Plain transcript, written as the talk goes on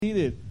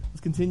Seated.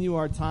 Let's continue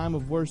our time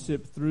of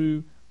worship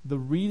through the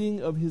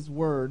reading of His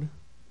Word.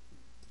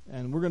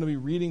 And we're going to be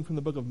reading from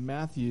the book of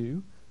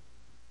Matthew,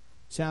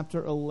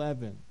 chapter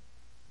 11.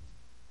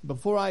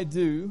 Before I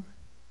do,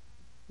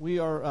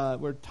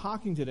 we're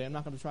talking today. I'm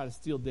not going to try to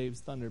steal Dave's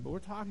thunder, but we're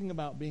talking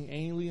about being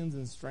aliens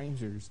and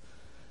strangers.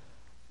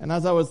 And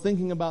as I was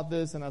thinking about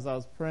this and as I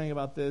was praying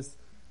about this,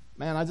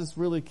 man, I just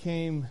really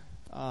came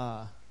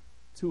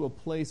to a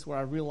place where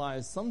I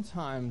realized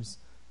sometimes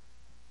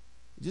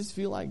you just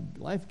feel like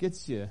life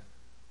gets you.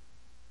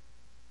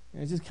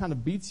 And it just kind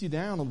of beats you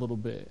down a little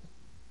bit.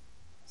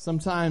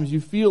 Sometimes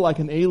you feel like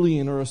an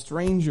alien or a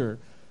stranger.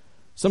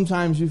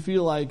 Sometimes you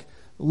feel like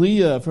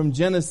Leah from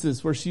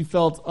Genesis, where she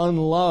felt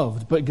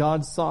unloved, but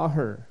God saw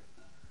her.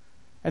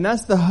 And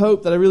that's the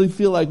hope that I really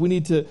feel like we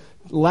need to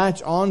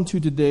latch on to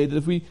today, that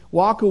if we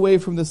walk away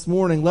from this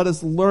morning, let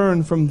us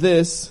learn from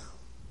this,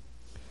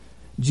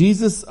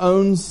 Jesus'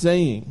 own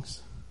sayings.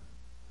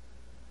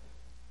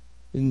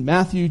 In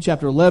Matthew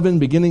chapter 11,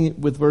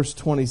 beginning with verse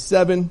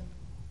 27,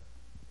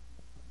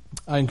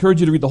 I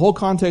encourage you to read the whole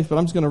context, but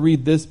I'm just going to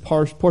read this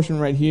portion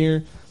right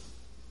here.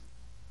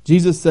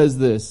 Jesus says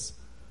this: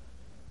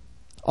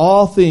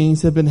 "All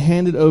things have been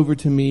handed over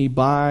to me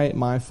by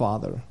my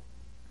Father.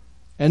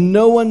 And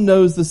no one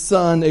knows the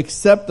Son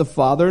except the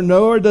Father,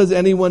 nor does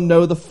anyone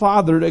know the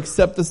Father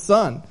except the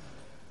Son,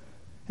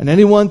 and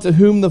anyone to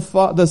whom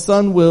the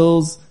Son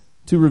wills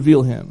to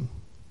reveal him."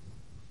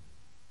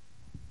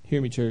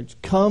 Hear me, church.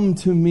 "Come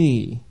to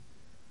me,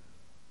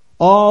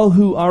 all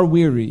who are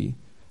weary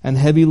and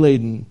heavy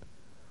laden,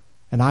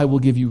 and I will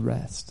give you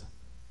rest.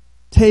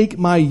 Take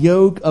my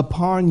yoke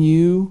upon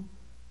you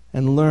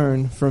and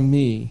learn from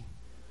me.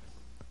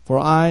 For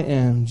I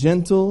am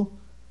gentle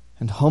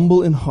and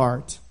humble in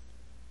heart,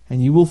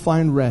 and you will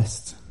find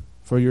rest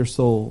for your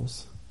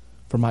souls.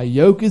 For my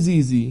yoke is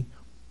easy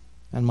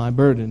and my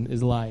burden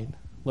is light."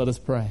 Let us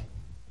pray.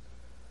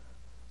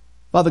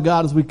 Father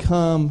God, as we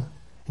come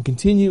and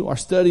continue our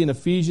study in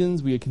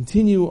Ephesians, we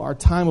continue our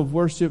time of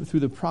worship through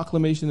the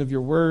proclamation of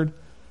your word.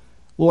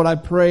 Lord, I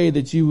pray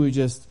that you would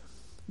just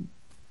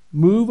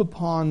move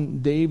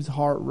upon Dave's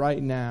heart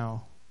right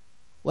now.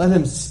 Let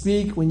him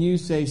speak when you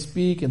say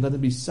speak, and let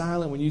him be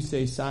silent when you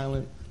say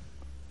silent.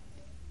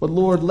 But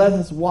Lord, let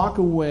us walk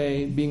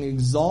away being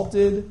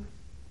exalted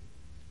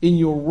in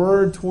your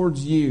word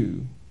towards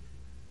you.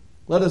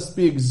 Let us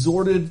be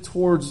exhorted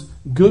towards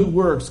good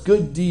works,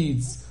 good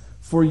deeds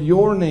for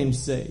your name's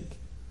sake.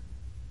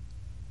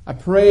 I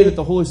pray that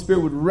the Holy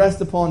Spirit would rest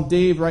upon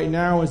Dave right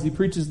now as he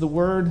preaches the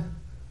word,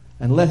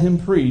 and let him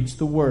preach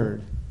the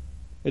word.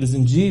 It is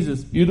in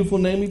Jesus' beautiful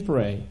name we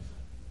pray.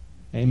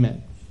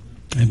 Amen.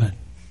 Amen.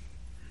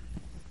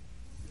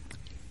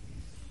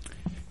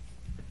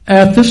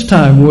 At this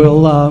time,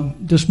 we'll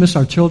dismiss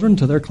our children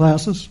to their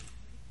classes.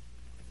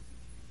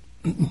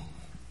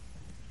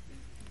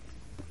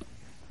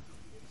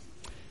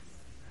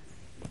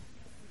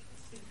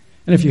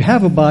 And if you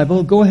have a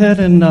Bible, go ahead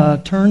and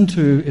turn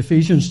to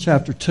Ephesians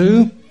chapter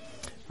 2.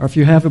 Or if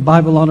you have a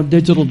Bible on a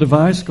digital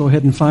device, go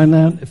ahead and find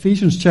that.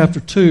 Ephesians chapter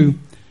 2,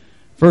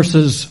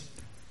 verses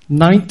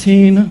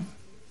 19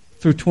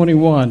 through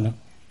 21.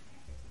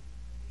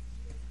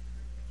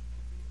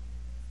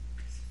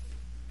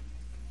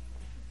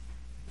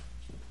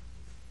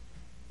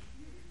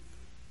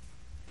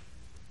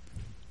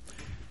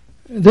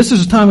 This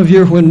is a time of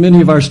year when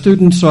many of our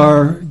students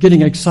are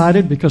getting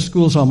excited because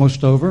school's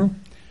almost over.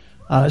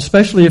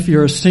 Especially if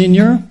you're a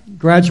senior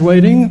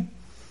graduating,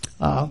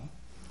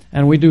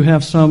 and we do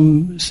have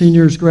some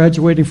seniors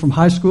graduating from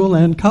high school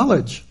and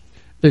college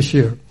this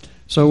year.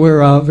 So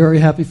we're very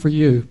happy for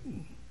you.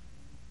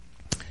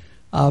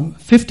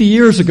 50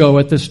 years ago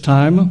at this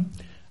time,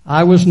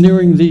 I was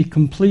nearing the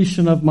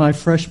completion of my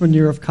freshman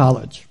year of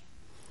college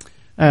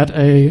at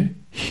a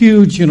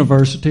huge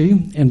university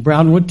in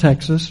Brownwood,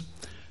 Texas,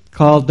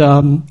 called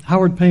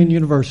Howard Payne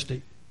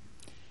University.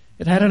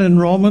 It had an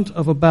enrollment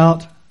of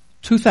about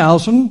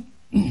 2,000,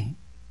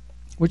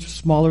 which is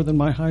smaller than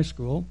my high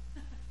school.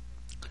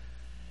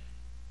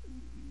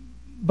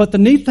 But the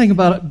neat thing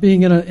about it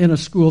being in a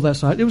school that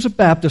size, it was a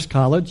Baptist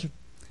college,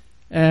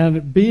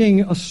 and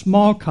being a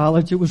small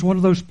college, it was one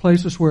of those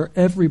places where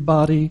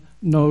everybody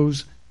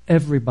knows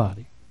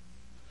everybody.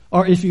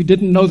 Or if you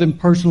didn't know them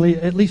personally,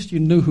 at least you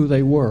knew who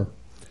they were.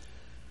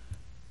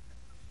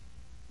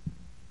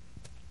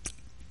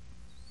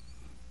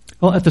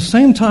 Well, at the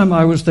same time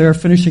I was there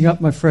finishing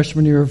up my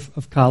freshman year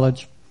of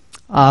college,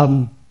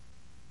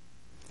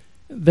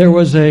 there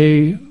was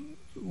a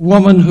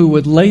woman who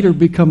would later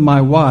become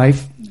my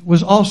wife,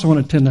 was also in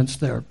attendance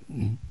there.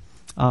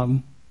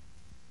 Now,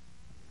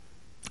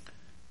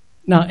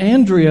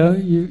 Andrea,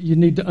 you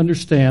need to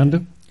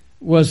understand,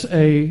 was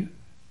a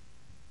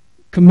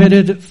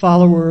committed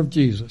follower of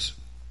Jesus.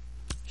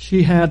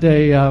 She had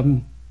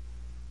a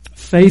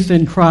faith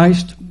in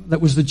Christ that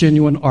was the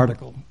genuine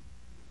article.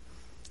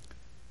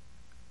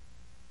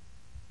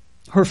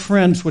 Her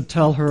friends would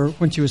tell her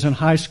when she was in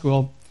high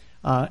school,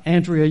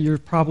 "Andrea, you're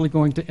probably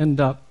going to end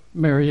up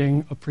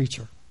marrying a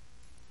preacher."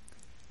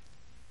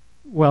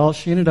 Well,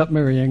 she ended up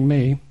marrying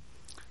me.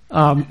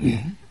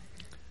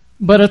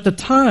 But at the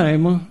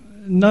time,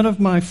 none of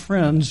my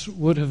friends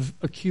would have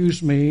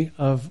accused me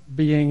of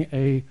being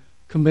a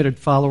committed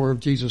follower of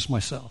Jesus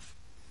myself.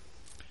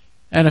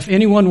 And if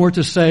anyone were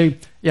to say,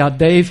 yeah,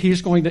 Dave,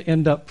 he's going to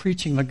end up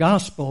preaching the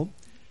gospel,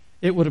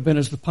 it would have been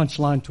as the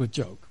punchline to a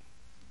joke.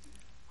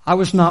 I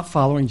was not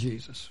following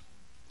Jesus.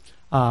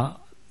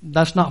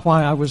 That's not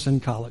why I was in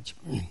college.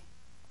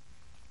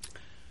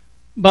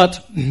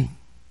 But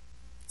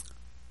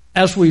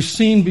as we've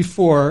seen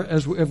before,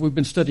 as we've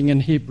been studying in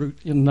Hebrew,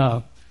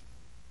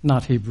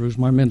 not Hebrews,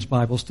 my men's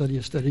Bible study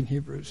is studying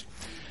Hebrews.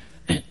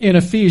 In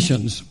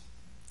Ephesians,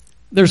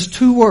 there's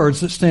two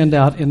words that stand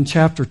out in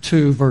chapter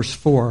 2, verse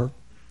 4.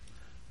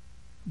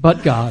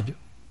 But God.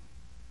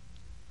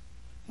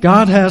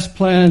 God has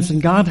plans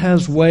and God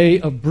has a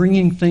way of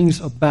bringing things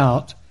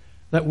about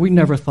that we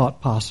never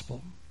thought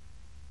possible.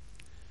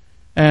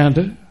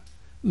 And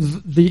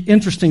the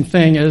interesting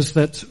thing is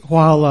that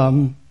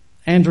while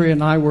Andrea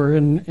and I were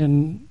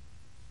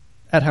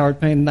at Howard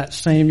Payne that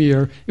same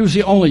year, it was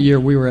the only year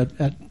we were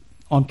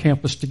on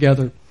campus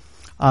together.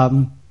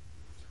 The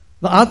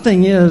odd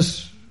thing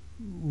is,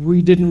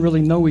 we didn't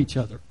really know each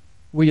other.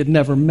 We had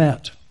never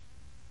met.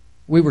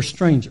 We were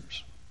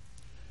strangers.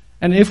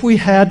 And if we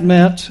had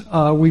met,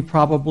 we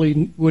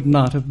probably would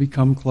not have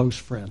become close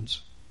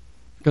friends.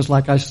 Because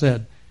like I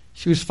said,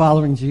 she was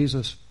following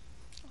Jesus.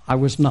 I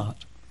was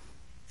not.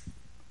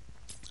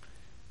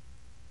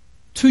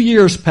 2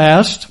 years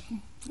passed,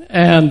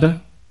 and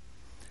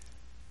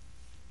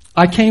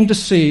I came to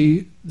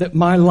see that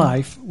my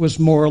life was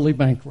morally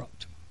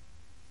bankrupt.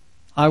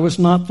 I was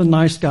not the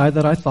nice guy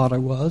that I thought I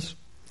was.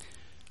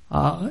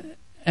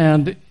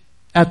 And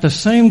at the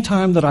same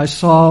time that I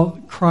saw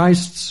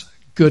Christ's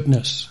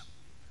goodness,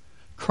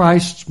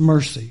 Christ's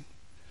mercy,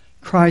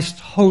 Christ's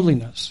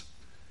holiness,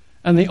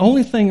 and the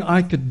only thing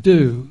I could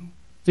do,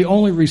 the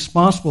only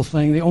responsible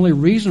thing, the only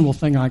reasonable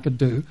thing I could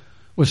do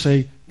was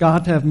say,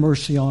 God, have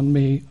mercy on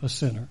me, a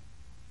sinner.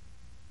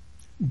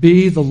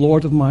 Be the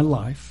Lord of my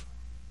life.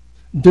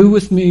 Do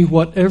with me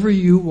whatever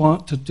you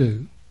want to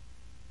do.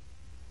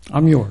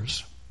 I'm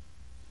yours.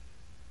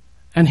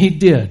 And he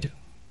did.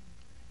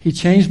 He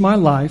changed my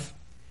life.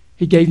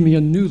 He gave me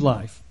a new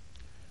life.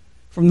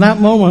 From that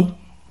moment,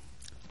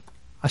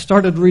 I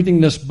started reading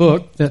this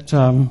book that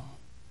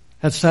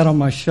had sat on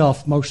my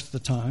shelf most of the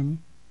time.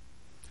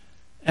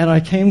 And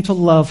I came to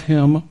love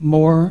him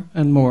more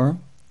and more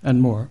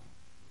and more.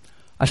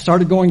 I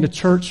started going to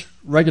church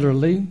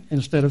regularly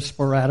instead of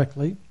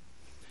sporadically.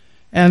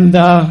 And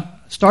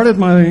started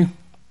my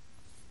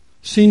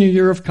senior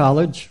year of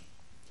college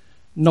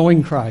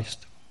knowing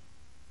Christ.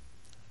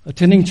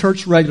 Attending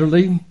church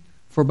regularly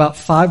for about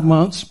 5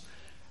 months.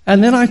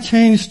 And then I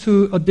changed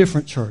to a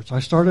different church. I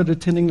started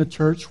attending the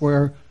church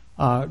where,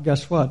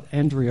 guess what?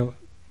 Andrea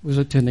was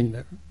attending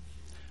there.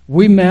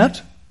 We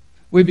met.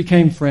 We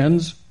became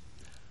friends.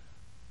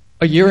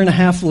 A year and a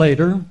half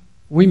later,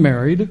 we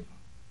married.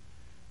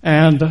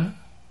 And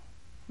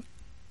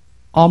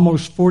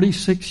almost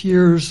 46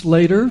 years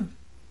later,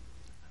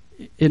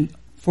 in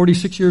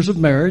 46 years of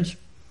marriage,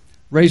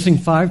 raising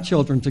 5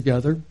 children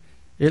together,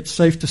 it's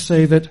safe to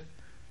say that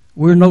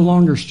we're no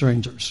longer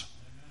strangers.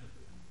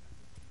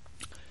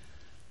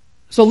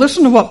 So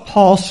listen to what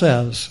Paul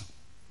says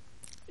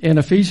in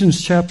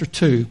Ephesians chapter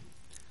 2,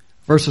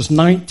 verses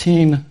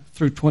 19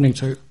 through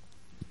 22.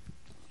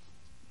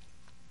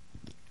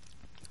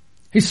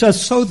 He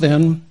says, "So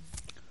then,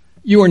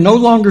 you are no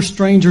longer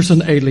strangers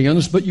and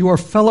aliens, but you are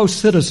fellow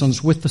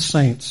citizens with the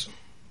saints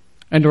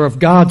and are of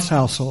God's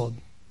household,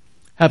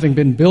 having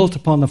been built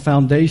upon the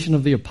foundation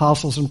of the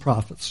apostles and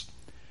prophets,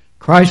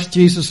 Christ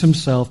Jesus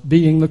himself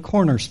being the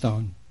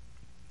cornerstone,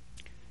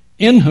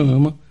 in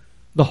whom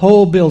the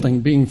whole building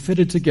being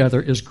fitted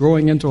together is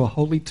growing into a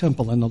holy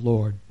temple in the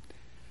Lord,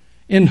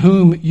 in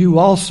whom you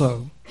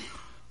also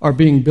are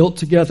being built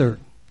together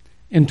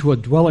into a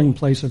dwelling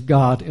place of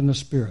God in the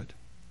Spirit."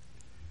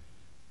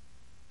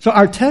 So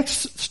our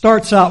text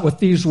starts out with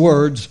these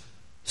words,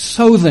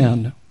 "So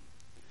then."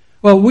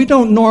 Well, we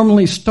don't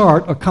normally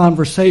start a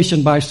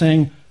conversation by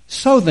saying,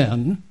 "So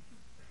then,"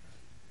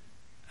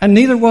 and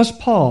neither was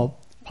Paul.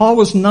 Paul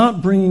was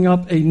not bringing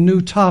up a new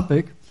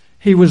topic.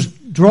 He was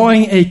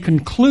drawing a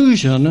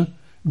conclusion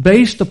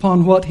based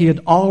upon what he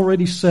had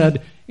already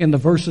said in the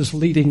verses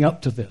leading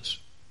up to this.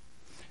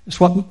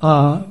 It's what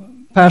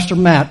Pastor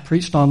Matt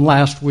preached on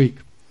last week.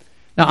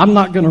 Now, I'm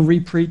not going to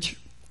re-preach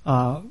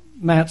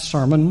Matt's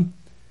sermon,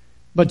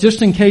 but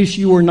just in case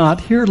you were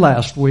not here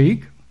last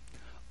week,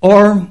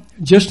 or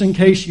just in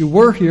case you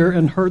were here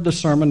and heard the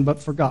sermon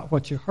but forgot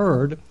what you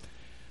heard,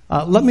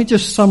 let me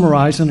just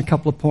summarize in a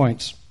couple of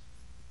points.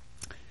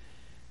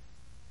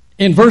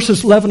 In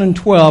verses 11 and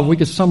 12, we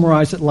could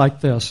summarize it like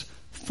this.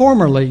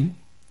 "Formerly,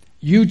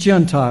 you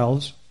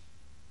Gentiles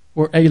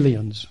were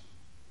aliens,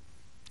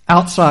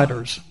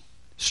 outsiders,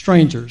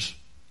 strangers,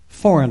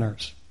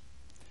 foreigners."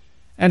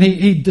 And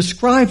he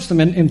describes them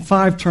in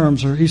 5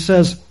 terms. Or he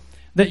says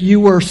that you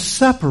were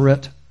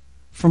separate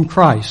from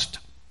Christ.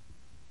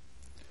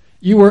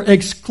 You were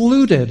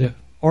excluded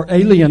or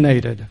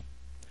alienated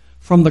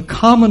from the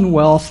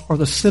commonwealth or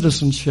the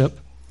citizenship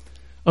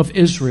of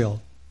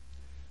Israel.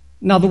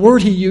 Now, the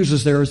word he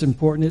uses there is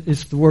important.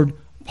 It's the word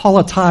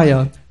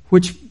politia,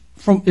 which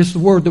is the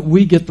word that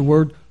we get the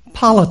word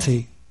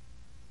polity.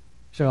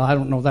 So I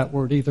don't know that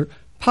word either.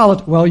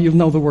 Well, you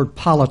know the word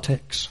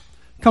politics.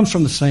 It comes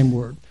from the same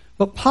word.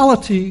 But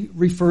polity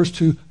refers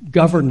to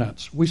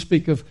governance. We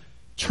speak of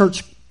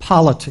church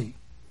polity,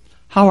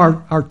 how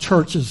our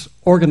church is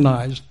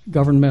organized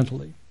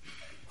governmentally.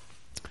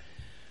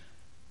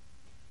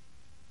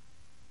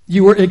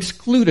 You were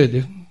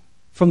excluded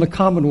from the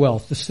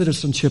commonwealth, the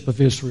citizenship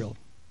of Israel.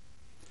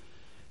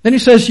 Then he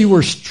says you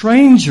were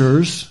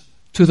strangers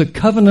to the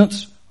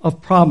covenants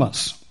of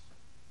promise.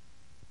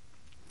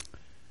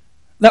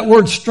 That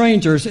word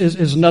strangers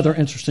is another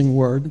interesting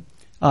word.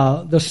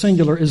 The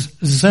singular is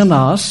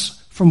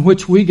xenos, from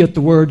which we get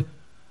the word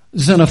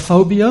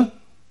xenophobia.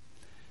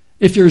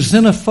 If you're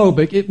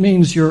xenophobic, it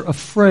means you're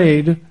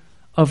afraid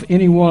of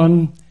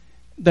anyone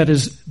that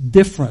is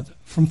different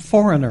from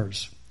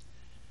foreigners,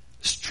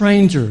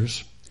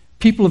 strangers,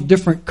 people of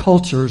different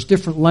cultures,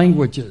 different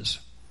languages.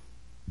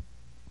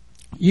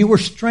 You were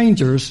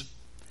strangers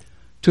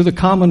to the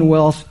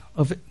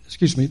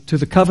to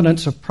the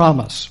covenants of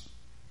promise.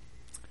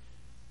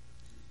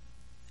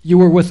 You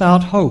were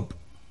without hope.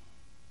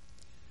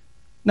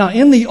 Now,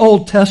 in the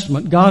Old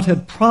Testament, God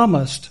had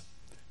promised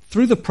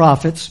through the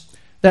prophets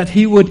that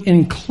he would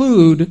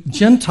include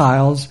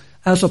Gentiles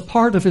as a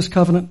part of his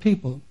covenant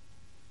people.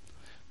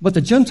 But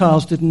the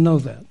Gentiles didn't know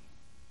that.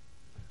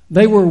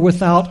 They were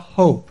without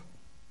hope.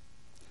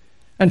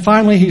 And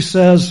finally, he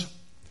says,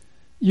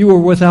 you were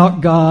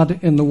without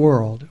God in the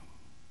world.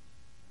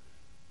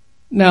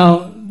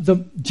 Now,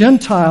 the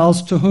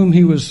Gentiles to whom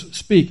he was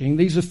speaking,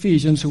 these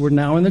Ephesians who were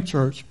now in the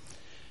church,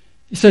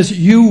 he says,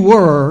 you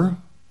were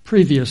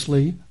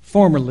previously,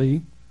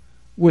 formerly,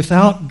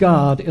 without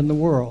God in the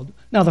world.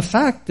 Now, the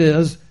fact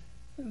is,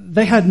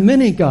 they had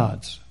many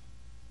gods.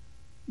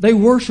 They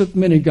worshiped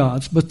many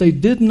gods, but they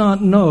did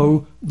not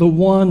know the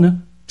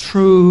one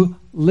true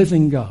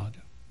living God.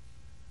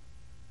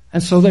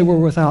 And so they were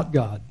without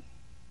God.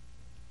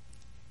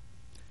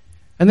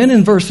 And then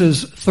in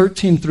verses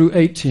 13 through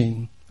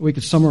 18, we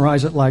could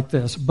summarize it like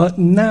this. But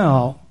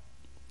now,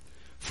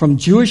 from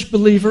Jewish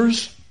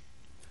believers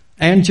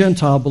and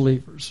Gentile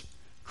believers,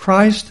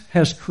 Christ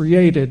has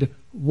created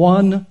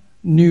one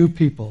new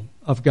people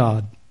of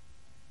God,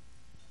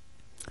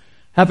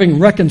 having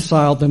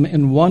reconciled them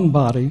in one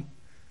body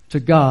to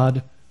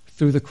God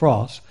through the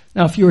cross.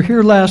 Now, if you were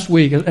here last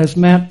week, as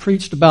Matt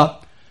preached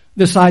about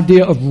this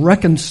idea of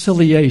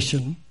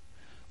reconciliation,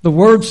 the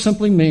word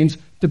simply means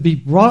to be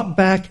brought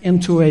back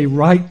into a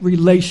right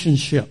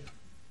relationship.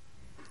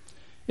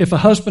 If a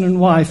husband and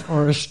wife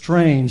are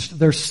estranged,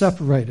 they're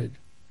separated.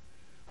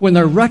 When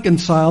they're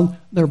reconciled,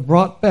 they're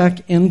brought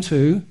back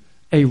into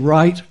a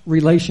right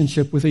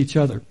relationship with each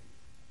other.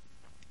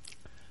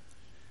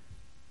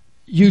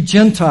 You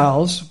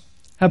Gentiles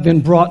have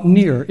been brought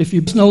near. If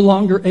it's no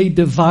longer a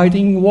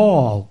dividing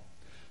wall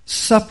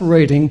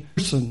separating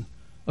the person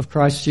of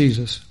Christ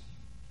Jesus.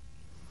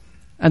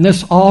 And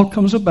this all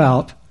comes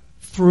about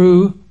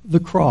through the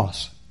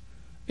cross.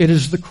 It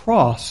is the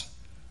cross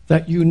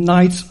that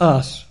unites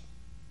us,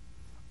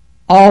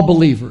 all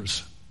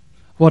believers,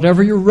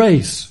 whatever your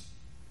race,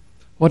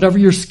 whatever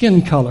your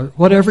skin color,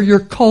 whatever your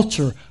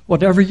culture,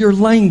 whatever your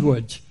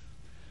language,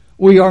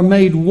 we are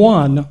made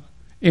one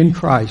in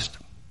Christ.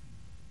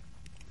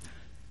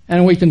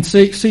 And we can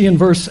see in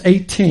verse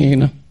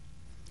 18,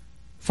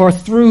 for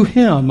through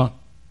him,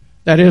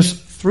 that is,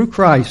 through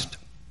Christ,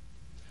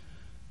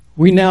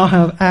 we now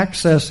have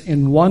access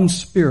in one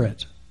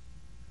Spirit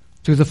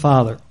to the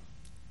Father.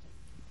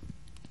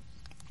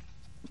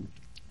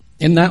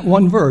 In that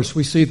one verse,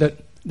 we see that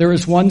there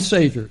is one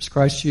Savior, it's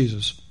Christ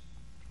Jesus.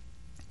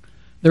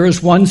 There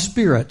is one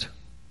Spirit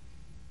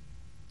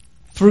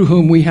through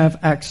whom we have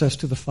access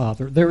to the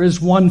Father. There is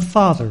one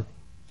Father.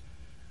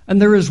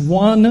 And there is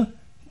one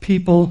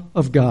people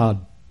of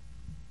God.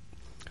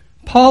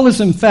 Paul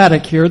is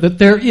emphatic here that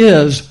there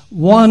is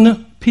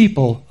one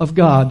people of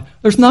God.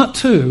 There's not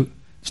two.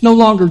 It's no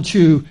longer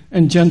Jew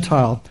and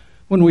Gentile.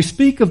 When we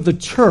speak of the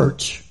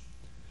church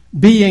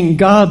being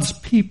God's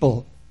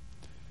people,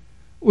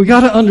 we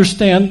got to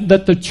understand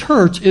that the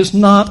church is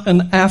not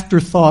an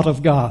afterthought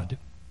of God.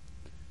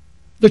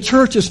 The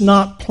church is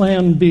not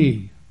plan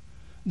B.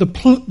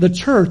 The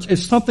church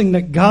is something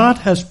that God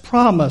has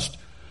promised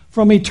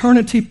from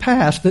eternity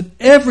past, that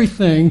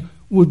everything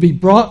would be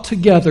brought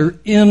together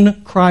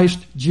in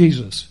Christ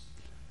Jesus,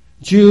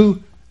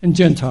 Jew and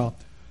Gentile.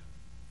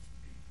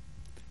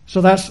 So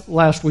that's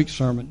last week's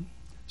sermon.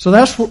 So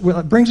that's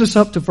what brings us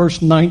up to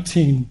verse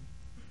 19.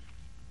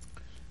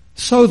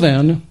 So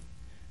then,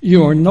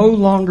 you are no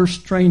longer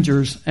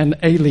strangers and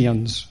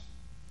aliens.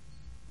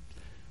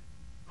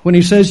 When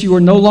he says you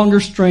are no longer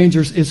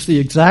strangers, it's the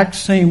exact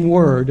same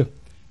word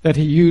that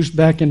he used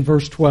back in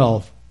verse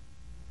 12.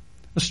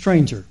 A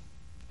stranger,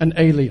 an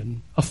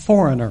alien, a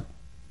foreigner.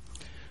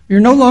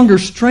 You're no longer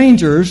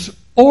strangers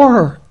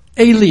or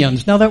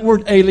aliens. Now that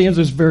word aliens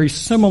is very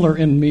similar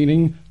in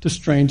meaning to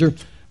stranger,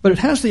 but it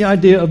has the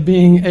idea of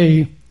being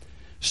a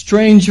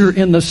stranger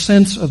in the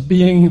sense of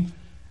being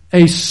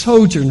a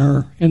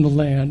sojourner in the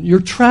land.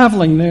 You're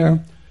traveling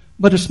there,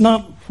 but it's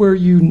not where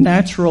you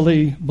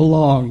naturally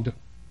belonged.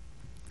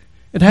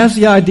 It has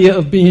the idea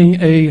of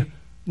being a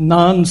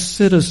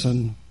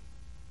non-citizen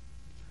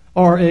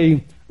or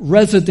a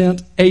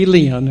resident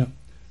alien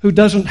who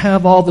doesn't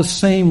have all the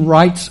same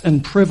rights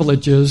and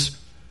privileges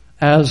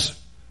as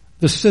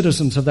the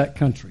citizens of that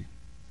country.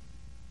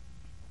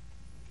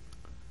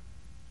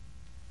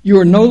 You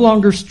are no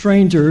longer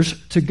strangers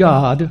to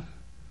God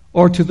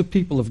or to the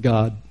people of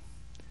God.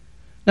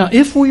 Now,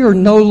 if we are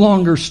no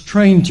longer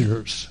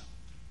strangers,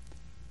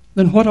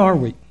 then what are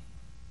we?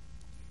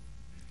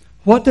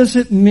 What does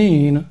it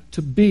mean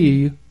to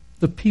be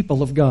the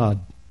people of God?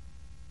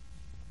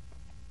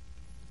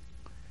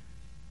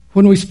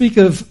 When we speak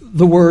of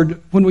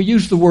when we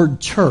use the word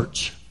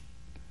church,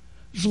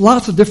 there's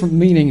lots of different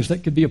meanings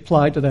that could be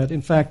applied to that.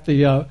 In fact,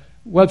 the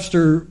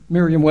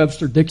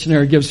Merriam-Webster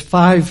dictionary gives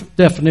 5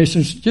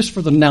 definitions just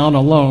for the noun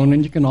alone,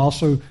 and you can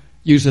also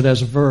use it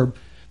as a verb.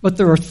 But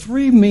there are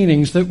 3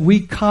 meanings that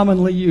we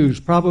commonly use.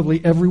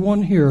 Probably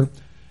everyone here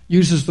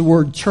uses the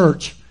word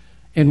church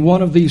in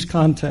one of these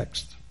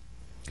contexts.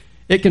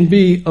 It can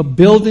be a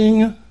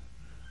building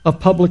of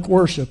public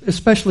worship,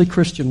 especially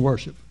Christian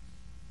worship.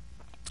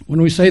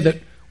 When we say that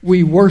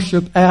we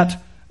worship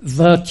at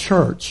the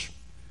church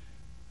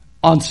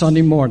on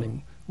Sunday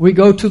morning, we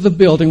go to the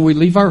building, we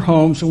leave our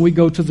homes, and we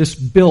go to this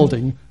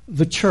building,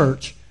 the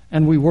church,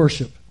 and we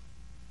worship.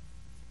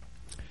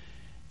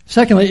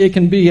 Secondly, it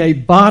can be a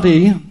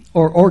body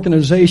or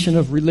organization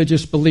of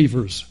religious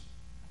believers.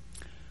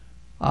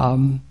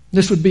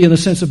 This would be in the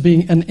sense of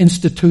being an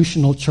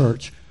institutional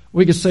church.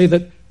 We could say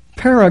that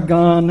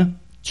Paragon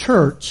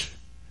Church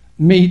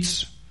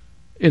meets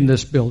in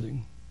this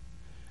building.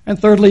 And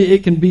thirdly,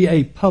 it can be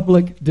a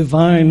public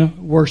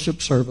divine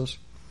worship service.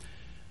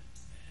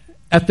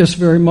 At this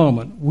very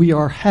moment, we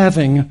are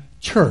having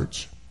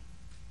church.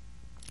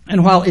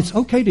 And while it's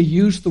okay to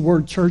use the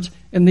word church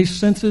in these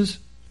senses,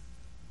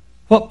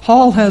 what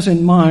Paul has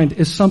in mind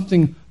is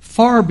something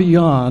far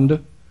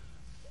beyond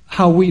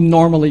how we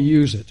normally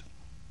use it.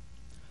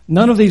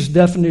 None of these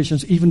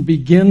definitions even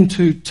begin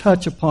to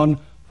touch upon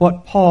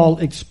what Paul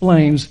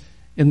explains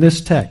in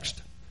this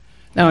text.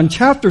 Now, in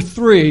chapter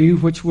 3,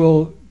 which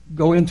we'll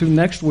go into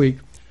next week,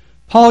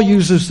 Paul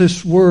uses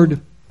this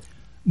word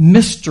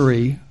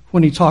mystery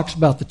when he talks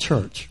about the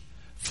church.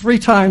 3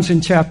 times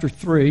in chapter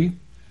 3,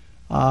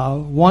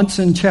 once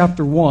in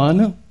chapter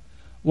 1,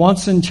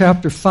 once in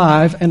chapter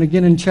 5, and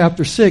again in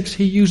chapter 6,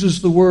 he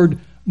uses the word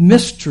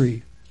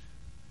mystery.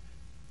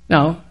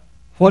 Now,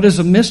 what is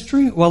a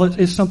mystery? Well, it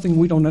is something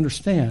we don't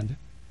understand.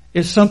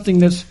 It's something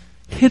that's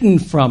hidden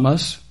from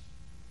us.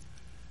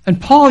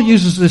 And Paul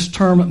uses this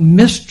term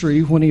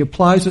mystery when he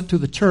applies it to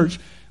the church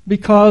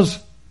because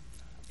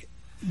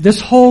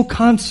this whole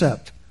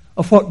concept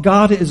of what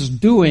God is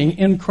doing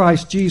in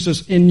Christ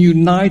Jesus in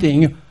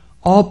uniting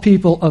all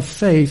people of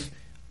faith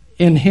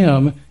in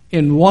Him,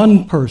 in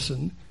one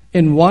person,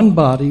 in one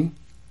body,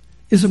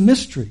 is a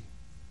mystery.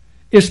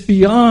 It's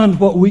beyond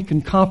what we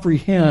can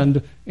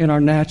comprehend in our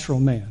natural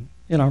man,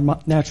 in our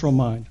natural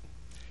mind.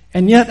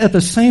 And yet, at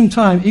the same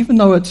time, even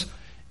though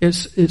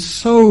it's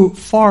so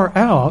far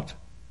out,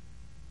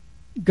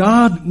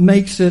 God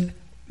makes it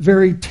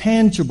very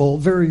tangible,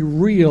 very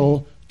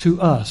real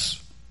to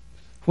us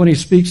when He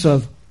speaks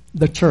of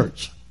the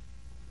church.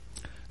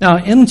 Now,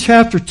 in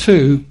chapter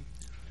 2,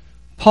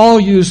 Paul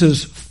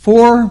uses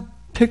 4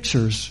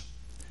 pictures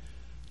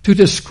to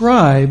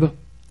describe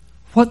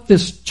what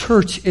this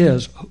church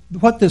is,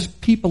 what this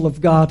people of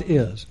God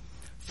is.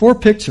 4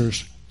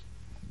 pictures.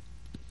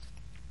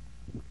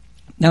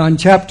 Now, in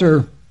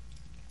chapter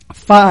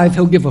 5,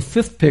 he'll give a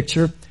 5th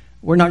picture.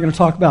 We're not going to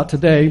talk about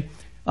today.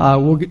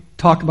 We'll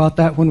talk about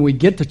that when we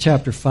get to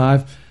chapter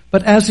 5.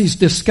 But as he's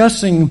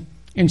discussing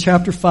in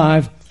chapter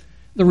 5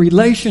 the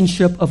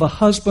relationship of a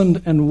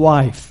husband and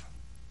wife,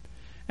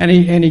 and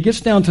he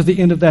gets down to the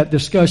end of that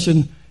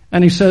discussion,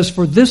 and he says,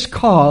 "For this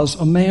cause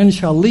a man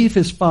shall leave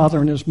his father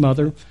and his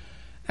mother,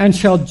 and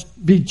shall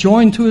be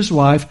joined to his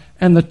wife,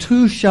 and the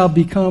two shall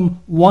become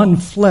one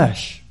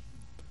flesh."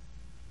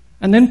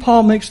 And then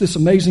Paul makes this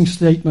amazing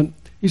statement.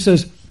 He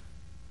says,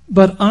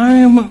 "But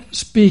I'm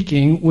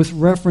speaking with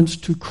reference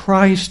to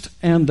Christ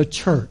and the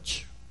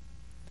church,"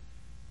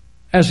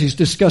 as he's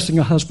discussing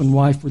a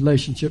husband-wife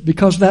relationship,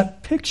 because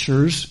that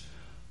pictures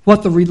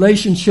what the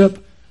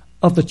relationship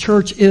of the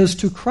church is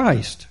to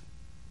Christ.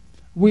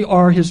 We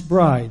are His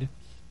bride.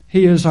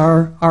 He is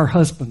our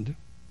husband.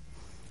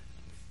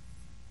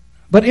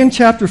 But in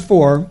chapter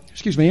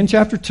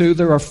 2,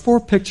 there are 4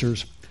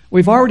 pictures.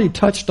 We've already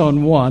touched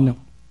on one.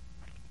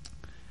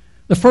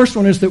 The first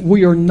one is that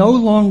we are no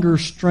longer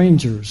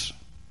strangers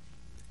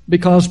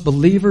because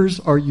believers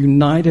are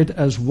united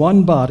as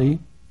one body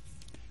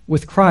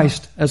with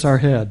Christ as our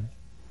head.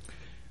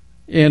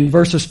 In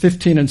verses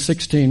 15 and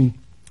 16,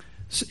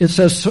 it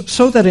says,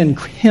 "So that in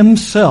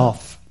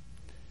Himself,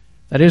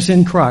 that is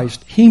in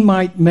Christ, He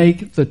might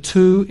make the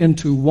two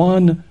into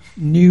one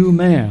new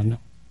man,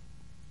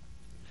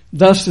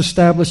 thus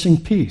establishing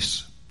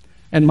peace,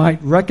 and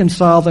might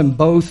reconcile them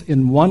both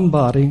in one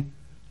body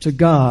to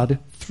God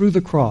through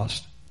the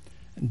cross,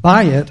 and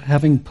by it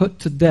having put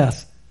to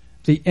death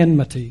the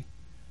enmity,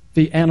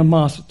 the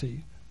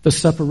animosity, the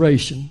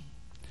separation.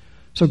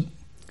 So,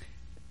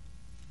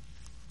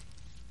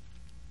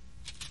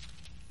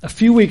 a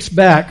few weeks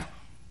back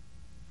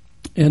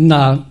in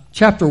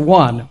chapter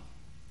 1,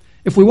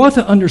 if we want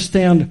to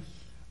understand,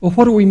 well,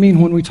 what do we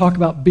mean when we talk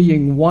about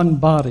being one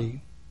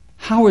body?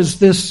 How does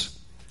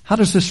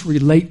this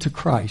relate to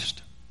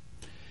Christ?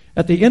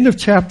 At the end of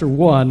chapter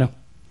 1,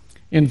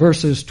 in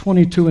verses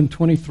 22 and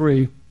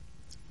 23,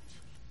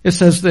 it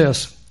says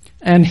this,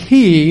 "And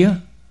he,"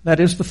 that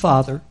is the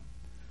Father,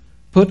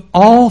 "put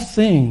all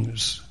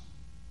things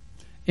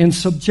in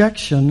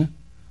subjection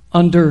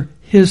under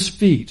his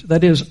feet,"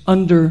 that is,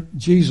 under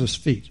Jesus'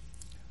 feet.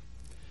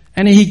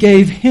 "And he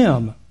gave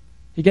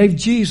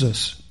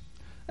Jesus,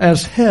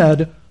 as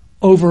head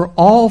over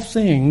all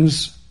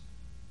things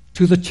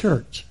to the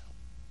church."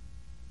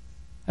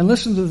 And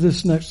listen to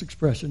this next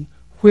expression,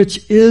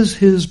 "which is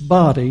his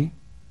body,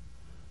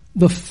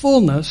 the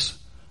fullness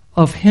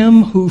of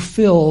him who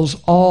fills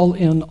all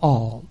in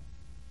all."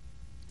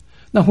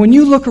 Now, when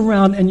you look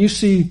around and you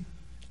see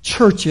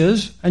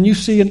churches, and you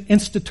see an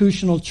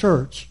institutional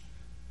church,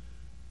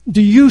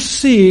 do you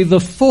see the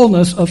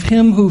fullness of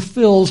him who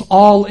fills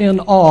all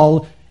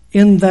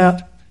in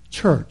that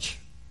church?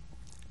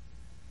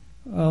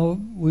 Well,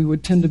 we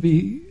would tend to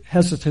be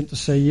hesitant to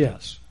say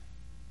yes.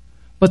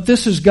 But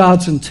this is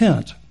God's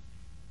intent.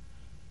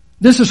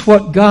 This is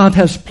what God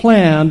has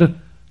planned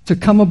to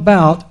come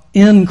about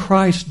in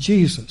Christ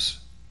Jesus.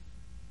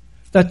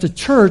 That the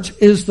church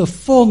is the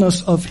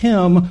fullness of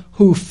him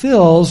who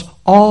fills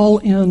all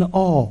in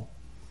all.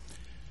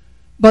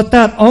 But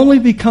that only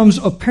becomes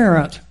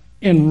apparent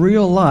in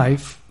real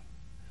life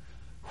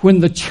when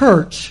the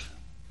church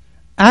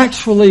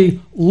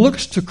actually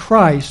looks to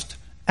Christ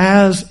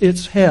as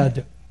its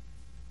head.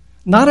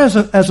 Not as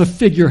a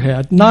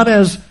figurehead, not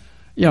as,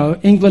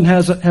 England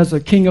has a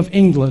king of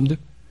England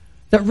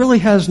that really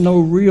has no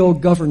real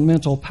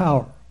governmental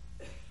power.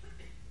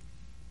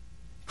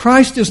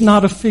 Christ is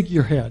not a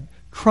figurehead.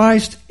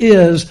 Christ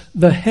is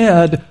the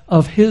head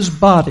of his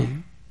body,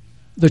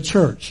 the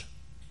church.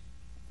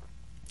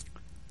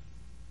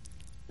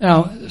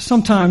 Now,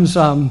 sometimes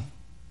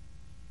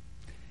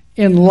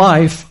in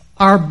life,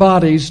 our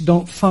bodies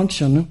don't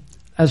function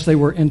as they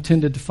were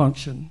intended to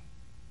function.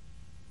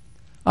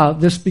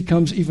 This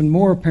becomes even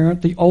more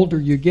apparent the older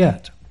you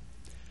get.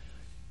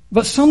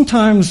 But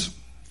sometimes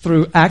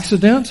through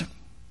accident,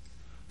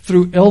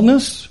 through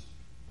illness,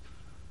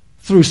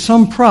 through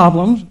some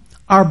problems,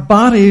 our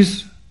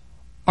bodies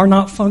are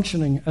not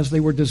functioning as they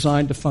were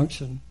designed to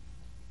function.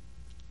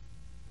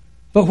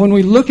 But when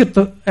we look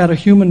at a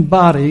human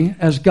body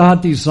as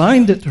God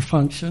designed it to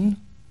function,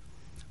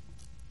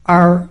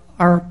 our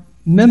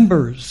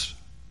members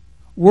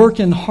work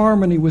in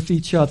harmony with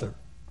each other,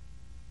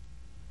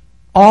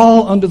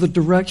 all under the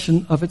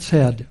direction of its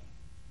head.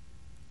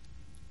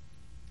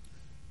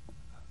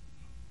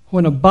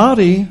 When a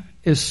body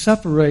is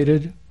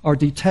separated or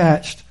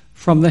detached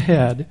from the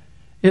head,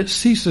 it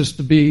ceases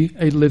to be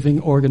a living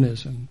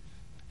organism.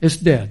 It's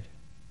dead.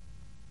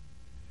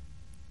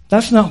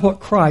 That's not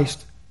what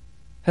Christ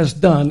has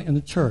done in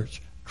the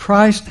church.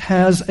 Christ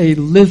has a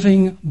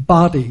living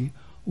body,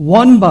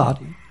 one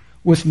body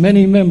with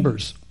many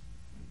members.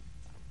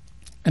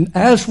 And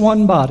as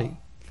one body,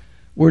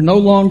 we're no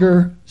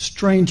longer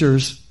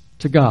strangers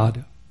to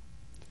God.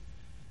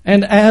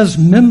 And as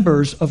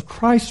members of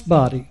Christ's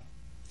body,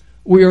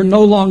 we are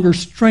no longer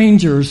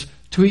strangers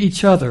to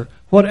each other.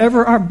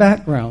 Whatever our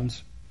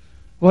backgrounds,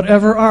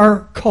 whatever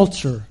our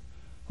culture,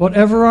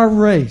 whatever our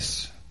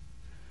race,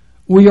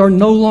 we are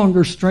no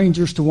longer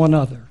strangers to one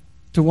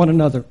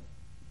another.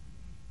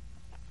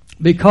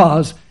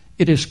 Because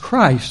it is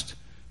Christ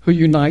who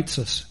unites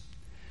us.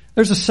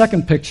 There's a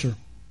second picture.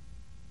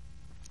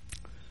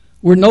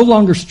 We're no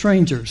longer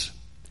strangers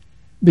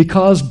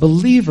because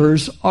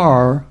believers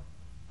are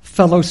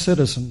fellow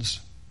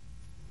citizens.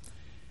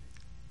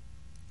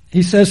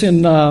 He says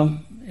in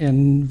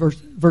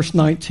verse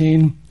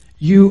 19,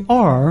 "You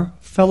are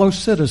fellow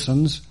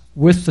citizens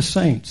with the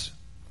saints."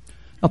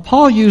 Now,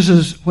 Paul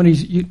when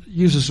he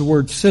uses the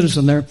word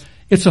citizen there,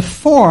 it's a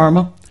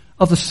form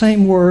of the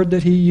same word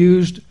that he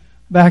used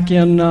back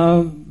in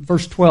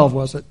verse 12,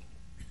 was it?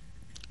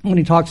 When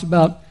he talks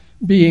about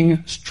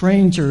being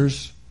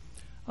strangers,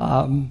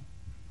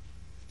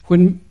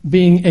 when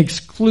being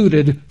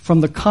excluded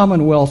from the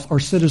commonwealth or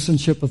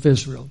citizenship of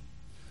Israel.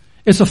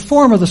 It's a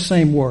form of the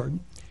same word.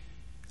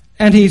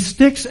 And he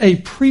sticks a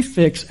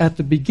prefix at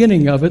the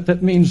beginning of it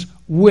that means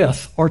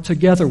with or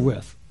together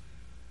with.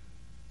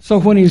 So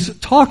when he's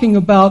talking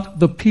about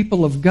the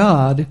people of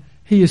God,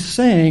 he is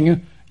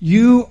saying,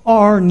 you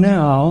are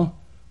now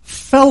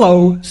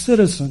fellow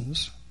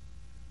citizens.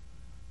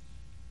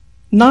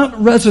 Not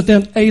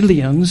resident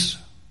aliens,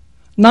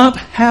 not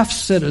half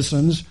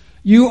citizens.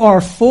 You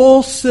are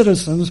full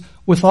citizens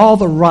with all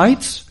the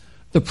rights,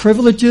 the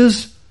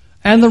privileges,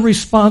 and the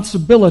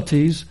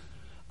responsibilities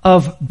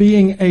of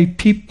being a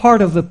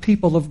part of the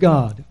people of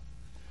God.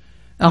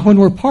 Now, when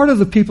we're part of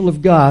the people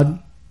of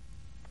God,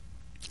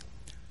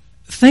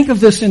 think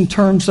of this in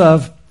terms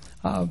of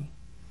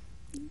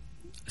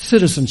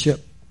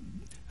citizenship.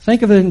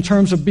 Think of it in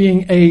terms of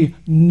being a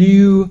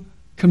new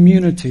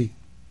community,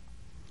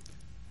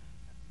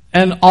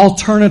 an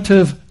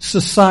alternative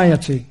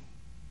society,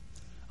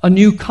 a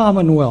new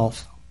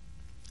commonwealth,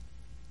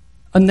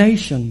 a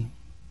nation,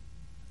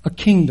 a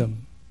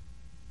kingdom.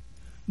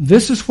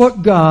 This is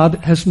what God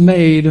has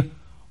made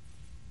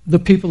the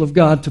people of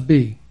God to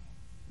be.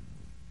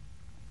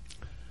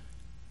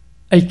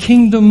 A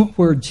kingdom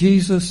where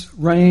Jesus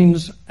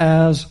reigns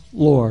as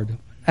Lord,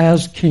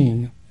 as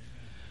King.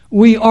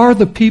 We are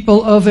the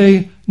people of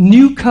a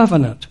new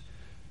covenant.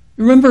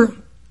 Remember,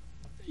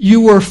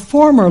 you were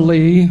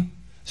formerly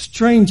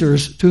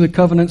strangers to the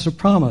covenants of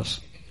promise.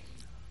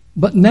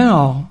 But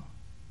now,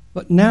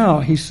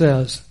 he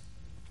says,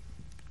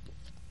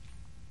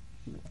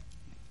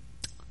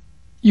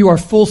 you are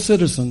full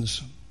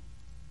citizens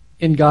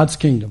in God's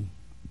kingdom.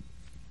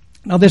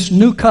 Now, this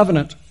new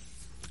covenant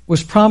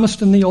was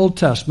promised in the Old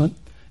Testament.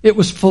 It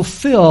was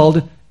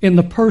fulfilled in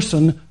the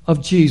person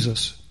of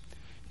Jesus.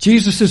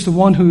 Jesus is the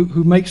one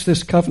who makes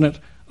this covenant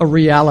a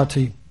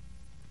reality.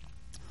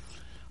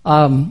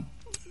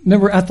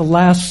 Remember at the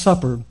Last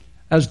Supper,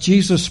 as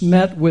Jesus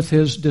met with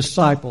his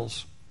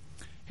disciples,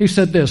 he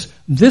said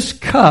this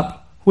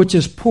cup which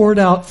is poured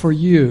out for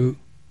you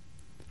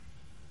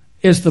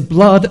is the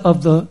blood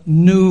of the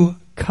new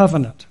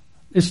covenant.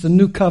 It's the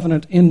new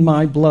covenant in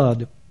my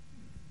blood.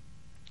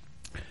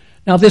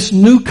 Now, this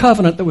new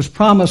covenant that was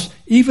promised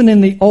even in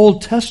the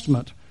Old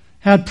Testament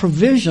had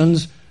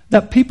provisions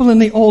that people in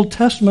the Old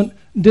Testament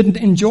didn't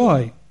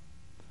enjoy.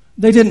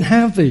 They didn't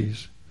have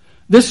these.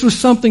 This was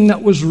something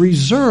that was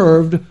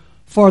reserved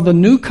for the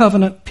new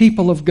covenant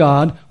people of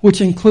God,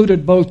 which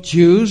included both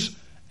Jews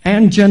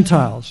and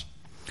Gentiles.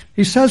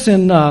 He says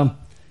in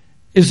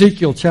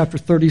Ezekiel chapter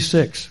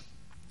 36,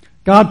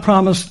 God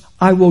promised,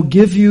 I will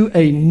give you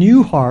a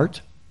new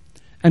heart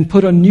and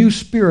put a new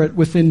spirit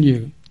within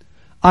you.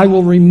 I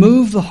will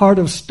remove the heart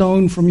of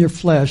stone from your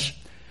flesh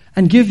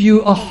and give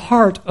you a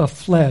heart of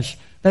flesh.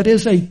 That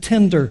is a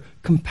tender,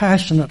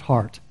 compassionate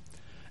heart.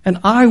 And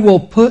I will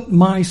put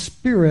my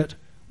spirit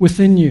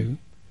within you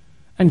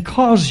and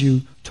cause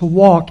you to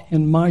walk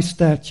in my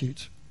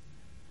statutes.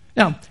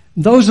 Now,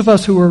 those of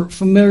us who are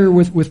familiar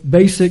with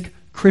basic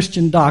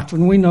Christian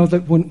doctrine, we know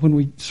that when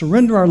we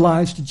surrender our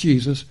lives to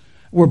Jesus,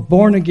 we're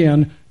born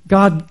again,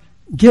 God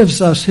gives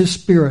us his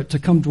spirit to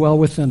come dwell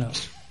within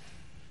us.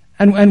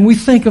 And we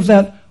think of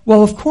that,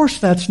 well, of course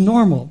that's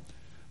normal.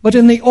 But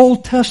in the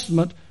Old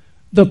Testament,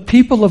 the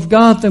people of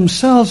God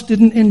themselves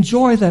didn't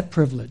enjoy that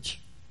privilege.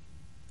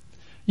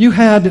 You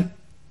had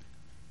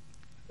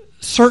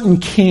certain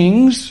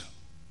kings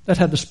that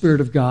had the Spirit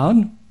of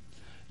God.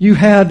 You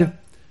had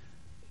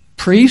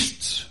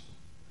priests.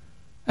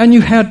 And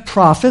you had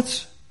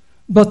prophets.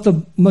 But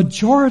the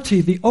majority,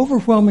 the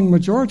overwhelming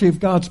majority of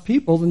God's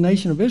people, the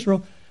nation of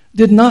Israel,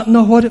 did not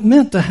know what it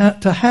meant to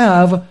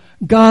have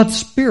God's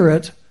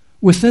Spirit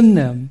within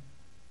them,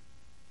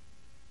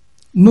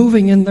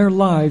 moving in their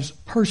lives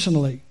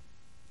personally.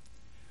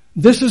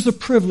 This is the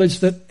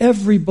privilege that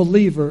every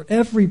believer,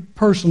 every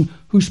person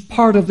who's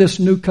part of this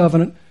new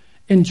covenant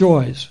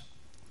enjoys.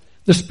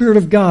 The Spirit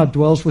of God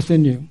dwells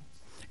within you.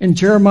 In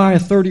Jeremiah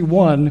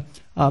 31,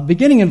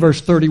 beginning in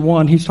verse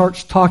 31, he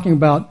starts talking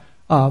about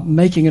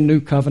making a new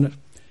covenant.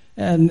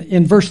 And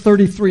in verse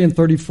 33 and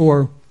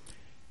 34,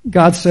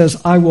 God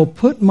says, I will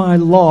put my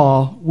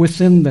law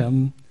within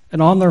them,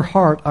 and on their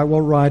heart I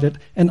will write it,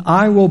 and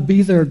I will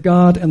be their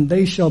God, and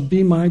they shall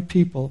be my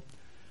people.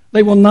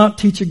 They will not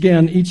teach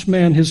again each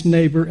man his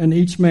neighbor and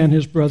each man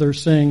his brother,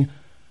 saying,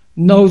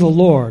 know the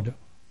Lord.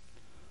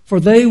 For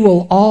they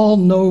will all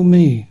know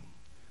me,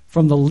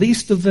 from the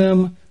least of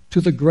them to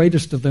the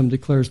greatest of them,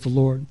 declares the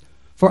Lord.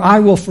 For I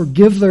will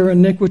forgive their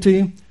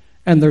iniquity,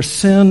 and their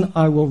sin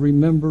I will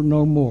remember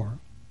no more.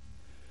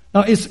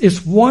 Now,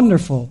 it's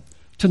wonderful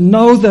to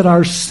know that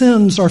our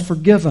sins are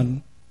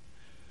forgiven,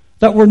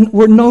 that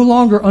we're no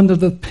longer under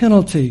the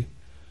penalty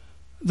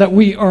that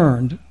we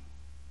earned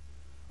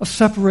of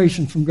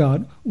separation from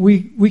God.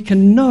 We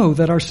can know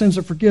that our sins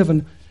are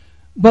forgiven,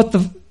 but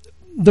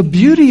the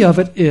beauty of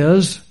it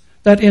is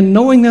that in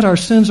knowing that our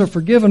sins are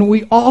forgiven,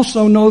 we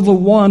also know the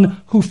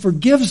one who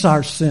forgives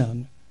our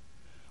sin.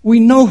 We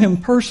know him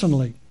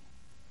personally.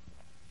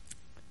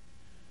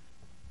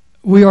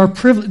 We are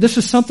privileged. This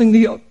is something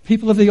the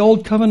people of the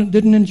Old Covenant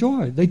didn't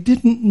enjoy. They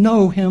didn't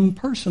know him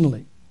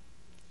personally.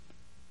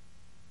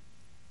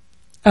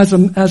 As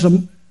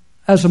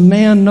a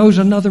man knows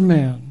another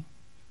man,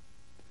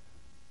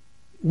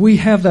 we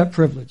have that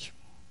privilege.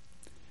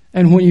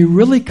 And when you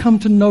really come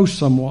to know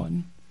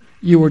someone,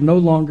 you are no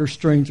longer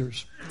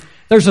strangers.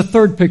 There's a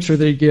third picture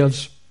that he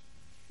gives.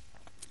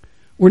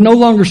 We're no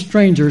longer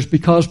strangers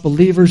because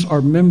believers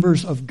are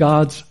members of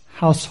God's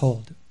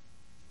household.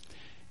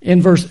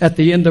 At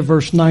the end of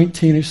verse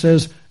 19, it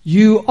says,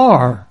 you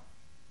are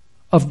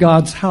of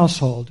God's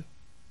household.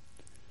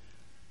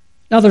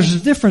 Now, there's a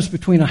difference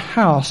between a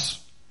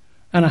house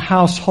and a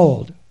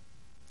household.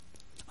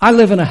 I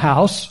live in a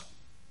house,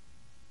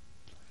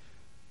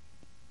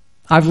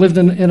 I've lived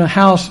in a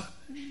house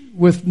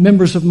with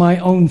members of my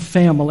own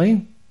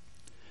family,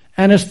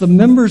 and it's the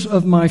members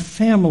of my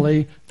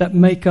family that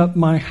make up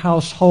my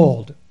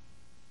household.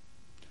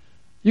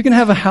 You can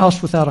have a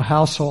house without a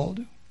household,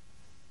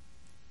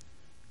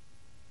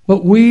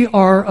 but we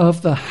are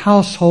of the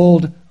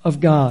household of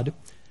God.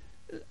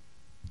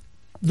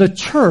 The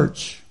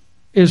church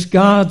is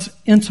God's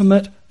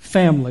intimate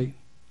family.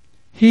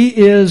 He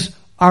is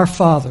our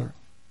Father.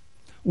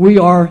 We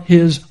are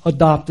His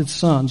adopted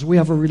sons. We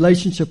have a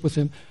relationship with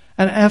Him.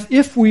 And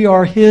if we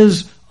are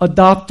His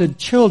adopted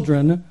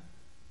children,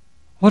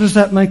 what does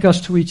that make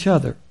us to each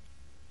other?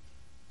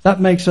 That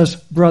makes us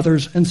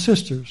brothers and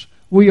sisters.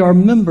 We are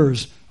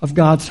members of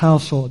God's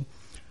household.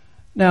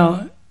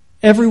 Now,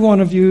 every one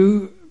of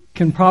you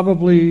can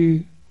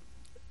probably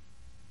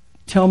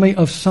tell me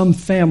of some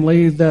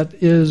family that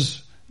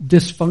is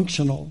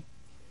dysfunctional.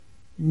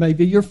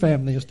 Maybe your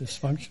family is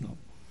dysfunctional.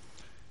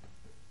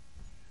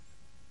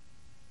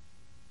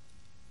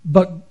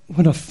 But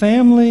when a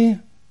family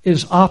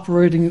is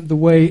operating the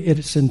way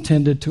it's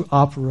intended to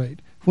operate,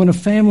 when a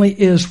family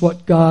is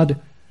what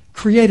God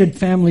created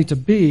family to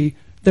be,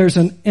 there's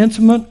an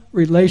intimate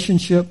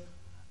relationship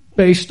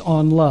based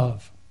on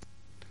love.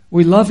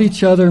 We love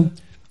each other.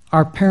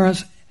 Our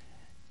parents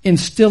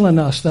instill in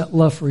us that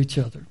love for each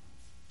other.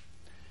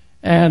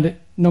 And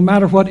no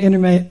matter what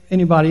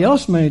anybody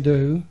else may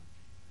do,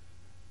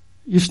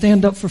 you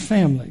stand up for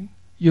family.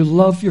 You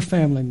love your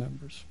family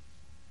members.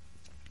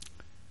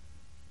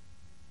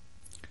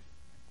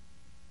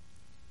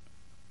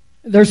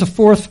 There's a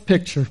fourth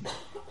picture.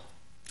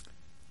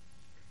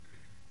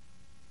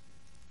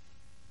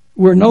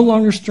 We're no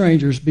longer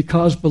strangers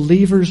because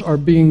believers are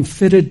being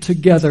fitted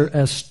together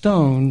as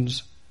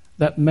stones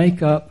that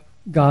make up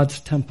God's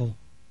temple.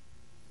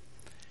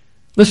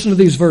 Listen to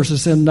these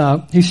verses, and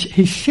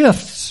he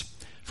shifts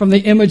from the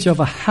image of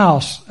a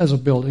house as a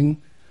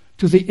building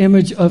to the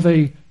image of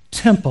a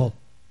temple.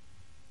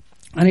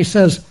 And he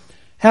says,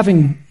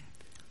 having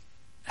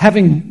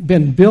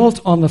been built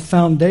on the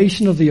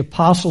foundation of the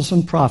apostles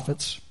and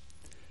prophets,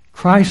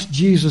 Christ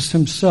Jesus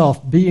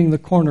himself being the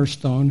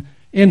cornerstone,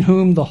 in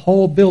whom the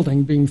whole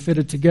building being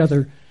fitted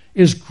together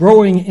is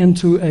growing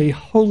into a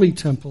holy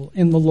temple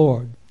in the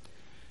Lord,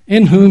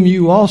 in whom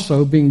you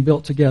also are being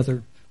built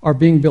together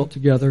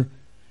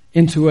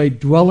into a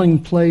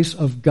dwelling place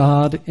of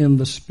God in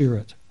the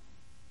Spirit.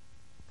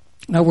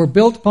 Now we're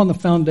built upon the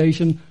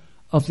foundation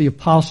of the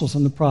apostles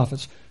and the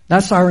prophets.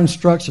 That's our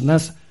instruction.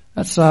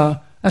 That's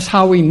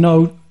how we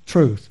know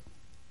truth.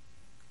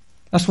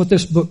 That's what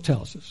this book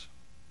tells us.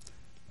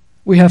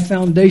 We have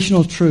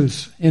foundational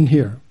truths in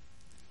here.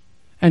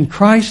 And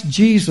Christ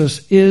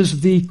Jesus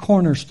is the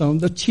cornerstone,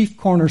 the chief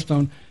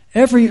cornerstone.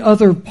 Every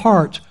other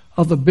part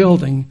of the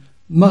building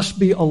must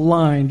be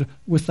aligned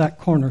with that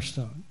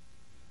cornerstone.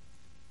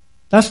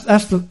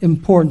 That's the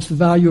importance, the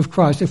value of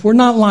Christ. If we're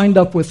not lined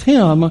up with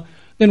Him,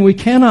 then we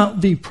cannot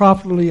be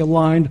properly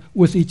aligned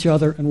with each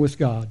other and with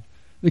God,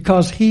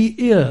 because He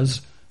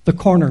is the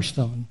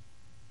cornerstone.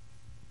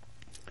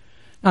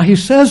 Now he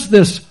says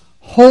this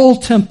whole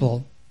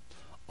temple,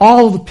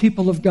 all of the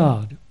people of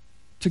God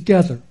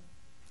together.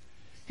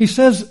 He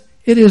says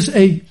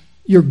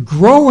you're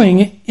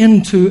growing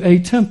into a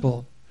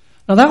temple.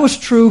 Now that was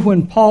true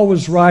when Paul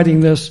was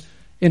writing this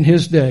in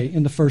his day,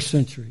 in the first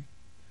century.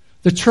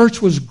 The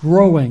church was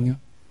growing.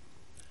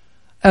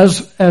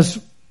 As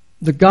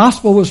the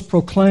gospel was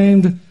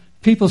proclaimed,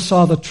 people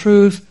saw the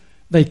truth.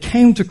 They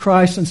came to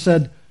Christ and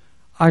said,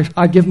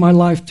 I give my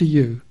life to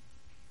you.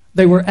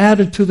 They were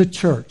added to the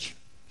church,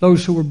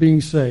 those who were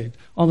being saved.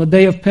 On the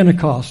day of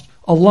Pentecost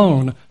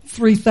alone,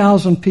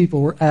 3,000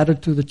 people were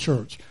added to the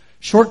church.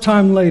 Short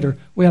time later,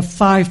 we have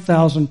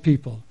 5,000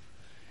 people.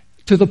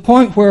 To the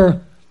point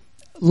where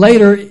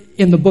later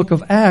in the book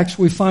of Acts,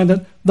 we find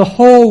that the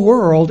whole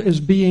world is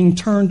being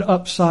turned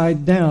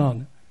upside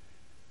down.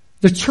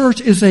 The church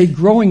is a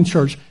growing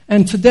church.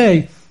 And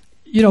today,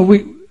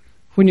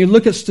 when you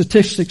look at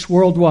statistics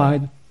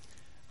worldwide,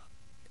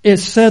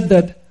 it's said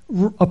that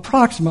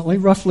approximately,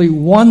 roughly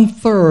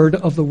 1/3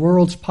 of the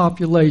world's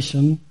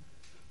population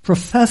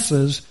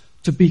professes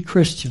to be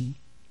Christian.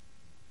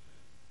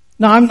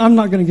 Now, I'm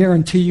not going to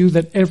guarantee you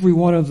that every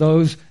one of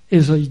those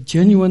is a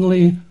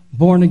genuinely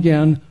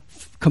born-again,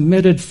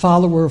 committed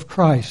follower of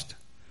Christ.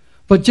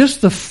 But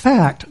just the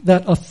fact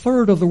that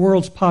 1/3 of the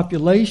world's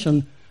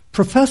population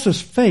professes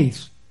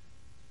faith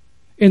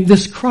in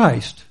this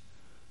Christ,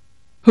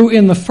 who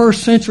in the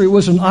first century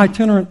was an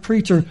itinerant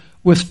preacher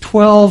with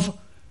 12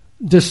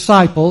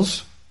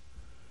 disciples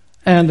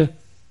and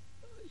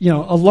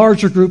a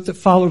larger group that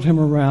followed him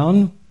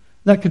around,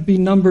 that could be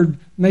numbered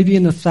maybe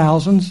in the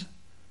thousands.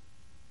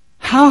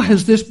 How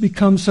has this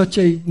become such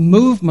a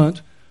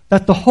movement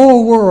that the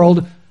whole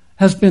world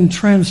has been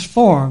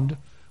transformed?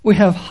 We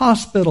have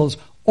hospitals,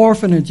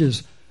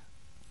 orphanages,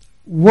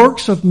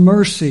 works of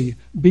mercy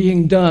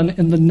being done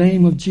in the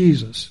name of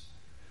Jesus.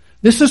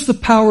 This is the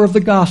power of the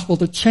gospel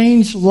to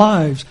change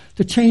lives,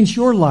 to change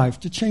your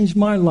life, to change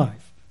my life.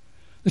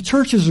 The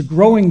church is a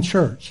growing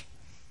church.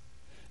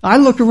 I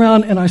look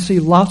around and I see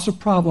lots of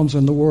problems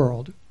in the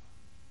world.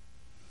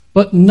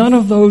 But none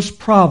of those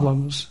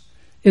problems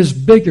is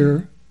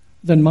bigger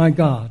than my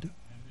God.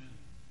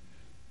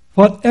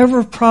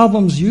 Whatever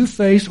problems you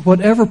face,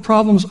 whatever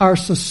problems our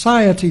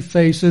society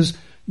faces,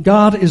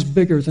 God is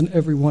bigger than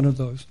every one of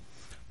those.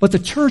 But the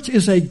church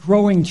is a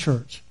growing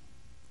church.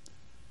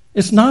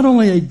 It's not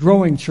only a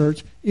growing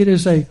church, it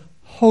is a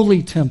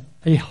holy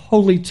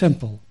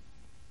temple.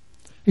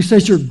 He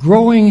says you're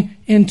growing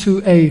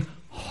into a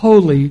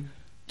holy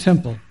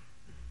temple.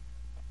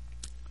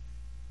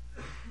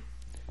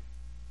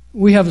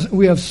 We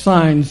have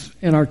signs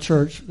in our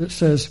church that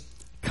says,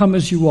 "Come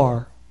as you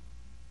are."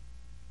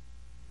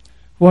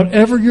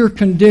 Whatever your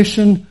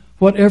condition,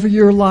 whatever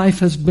your life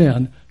has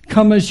been,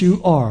 come as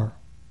you are.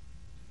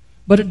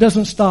 But it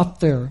doesn't stop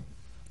there.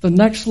 The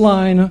next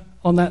line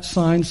on that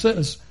sign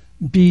says,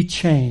 "Be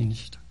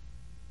changed."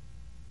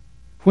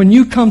 When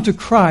you come to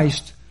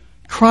Christ,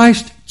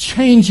 Christ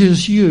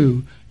changes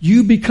you.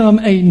 You become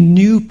a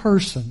new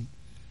person.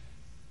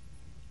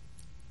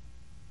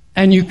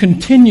 And you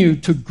continue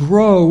to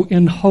grow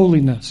in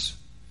holiness,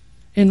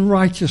 in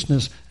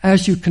righteousness,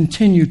 as you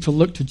continue to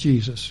look to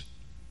Jesus,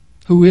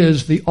 who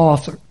is the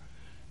author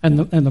and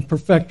the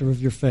perfecter of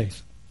your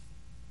faith.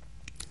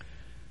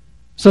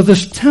 So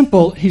this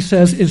temple, he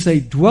says, is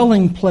a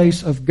dwelling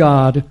place of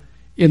God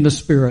in the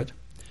Spirit.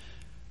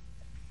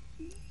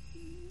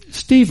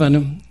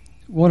 Stephen,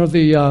 one of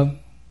the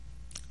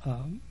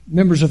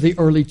members of the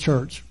early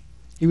church,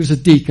 he was a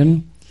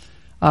deacon.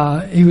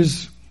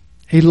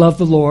 He loved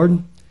the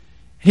Lord.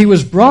 He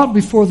was brought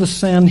before the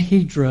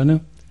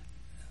Sanhedrin,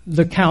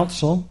 the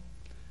council,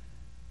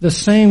 the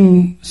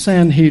same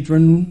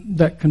Sanhedrin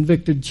that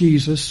convicted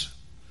Jesus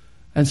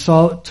and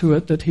saw to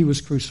it that he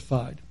was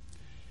crucified.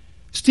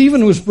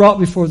 Stephen was brought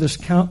before this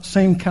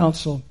same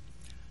council,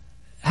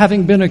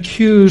 having been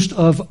accused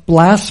of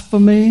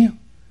blasphemy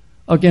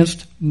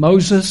against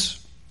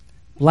Moses,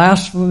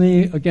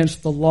 blasphemy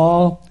against the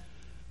law,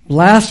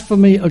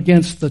 blasphemy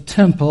against the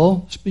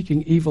temple,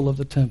 speaking evil of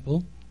the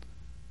temple.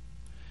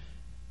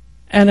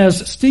 And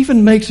as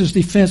Stephen makes his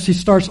defense, he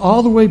starts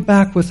all the way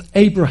back with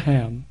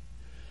Abraham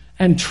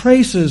and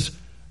traces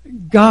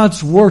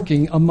God's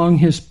working among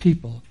his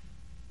people.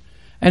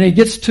 And he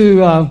gets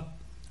to,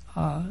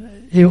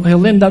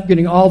 he'll end up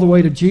getting all the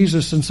way to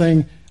Jesus and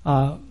saying,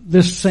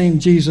 this same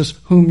Jesus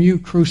whom you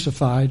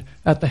crucified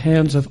at the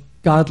hands of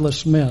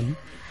godless men.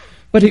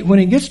 But when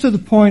he gets to the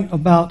point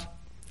about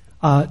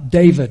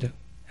David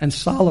and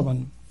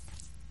Solomon,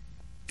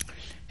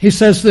 he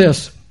says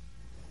this.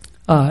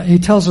 He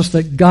tells us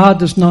that God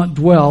does not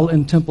dwell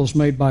in temples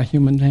made by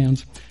human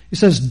hands. He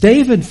says,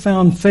 David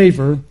found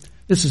favor,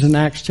 this is in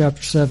Acts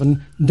chapter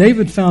 7,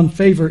 David found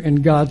favor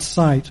in God's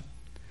sight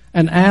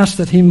and asked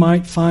that he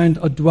might find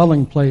a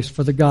dwelling place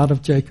for the God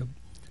of Jacob.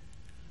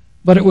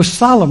 But it was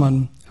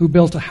Solomon who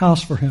built a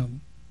house for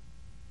him.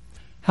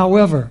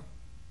 However,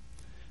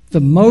 the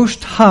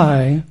Most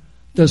High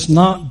does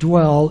not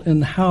dwell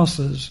in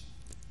houses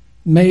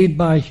made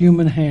by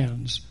human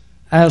hands,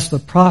 as the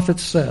prophet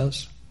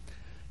says,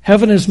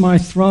 "Heaven is my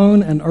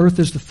throne, and earth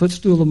is the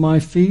footstool of my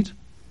feet.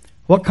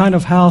 What kind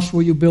of house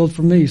will you build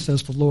for me,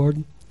 says the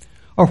Lord?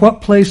 Or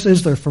what place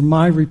is there for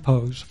my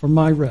repose, for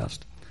my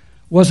rest?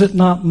 Was it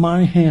not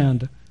my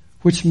hand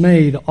which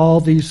made all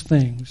these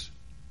things?"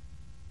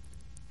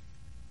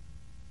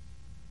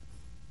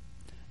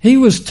 He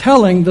was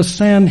telling the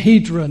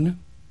Sanhedrin,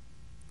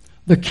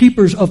 the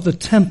keepers of the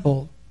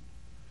temple,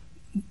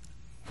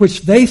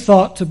 which they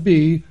thought to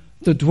be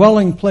the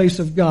dwelling place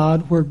of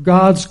God, where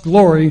God's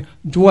glory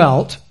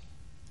dwelt,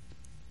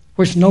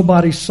 which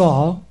nobody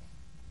saw.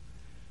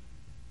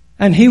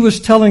 And he was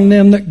telling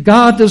them that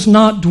God does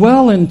not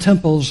dwell in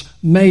temples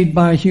made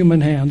by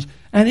human hands.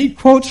 And he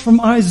quotes from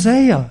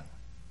Isaiah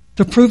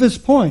to prove his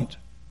point.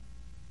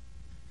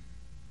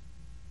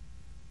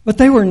 But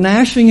they were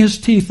gnashing his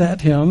teeth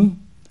at him,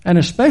 and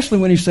especially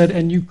when he said,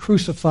 "And you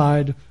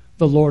crucified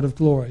the Lord of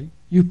glory.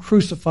 You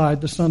crucified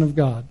the Son of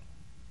God."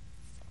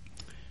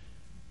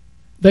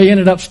 They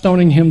ended up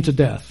stoning him to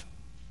death.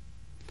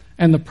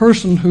 And the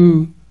person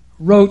who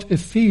wrote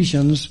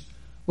Ephesians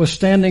was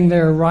standing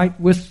there right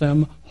with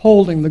them,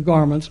 holding the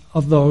garments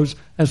of those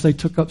as they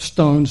took up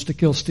stones to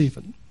kill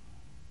Stephen.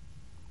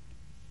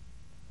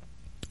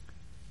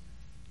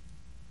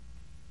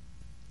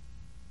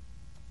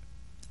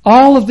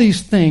 All of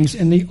these things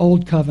in the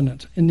Old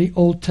Covenant, in the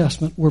Old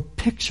Testament, were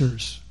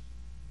pictures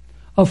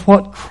of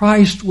what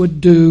Christ would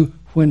do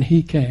when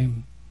he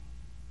came.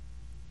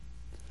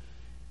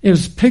 It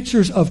was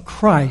pictures of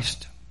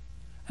Christ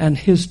and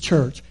his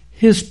church,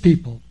 his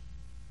people.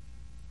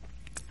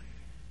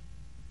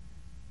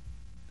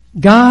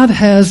 God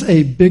has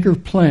a bigger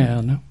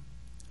plan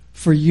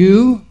for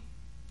you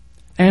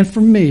and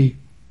for me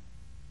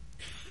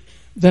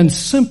than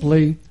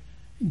simply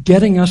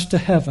getting us to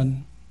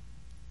heaven.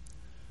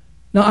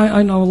 Now,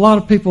 I know a lot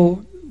of people,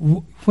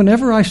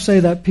 whenever I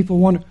say that, people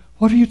wonder,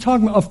 what are you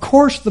talking about? Of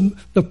course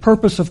the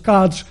purpose of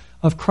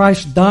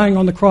Christ dying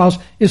on the cross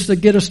is to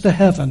get us to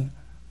heaven.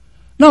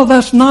 No,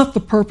 that's not the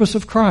purpose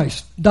of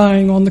Christ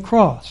dying on the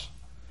cross.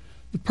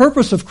 The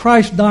purpose of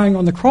Christ dying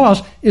on the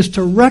cross is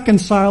to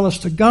reconcile us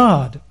to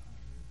God.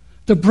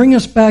 to bring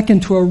us back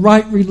into a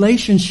right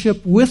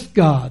relationship with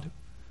God,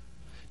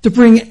 to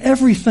bring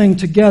everything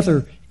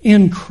together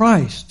in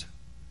Christ.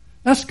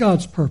 That's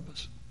God's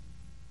purpose.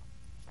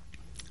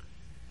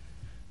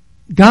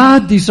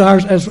 God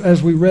desires,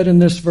 as we read in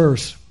this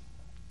verse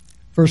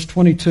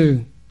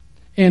 22,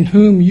 in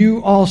whom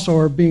you also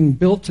are being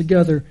built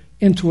together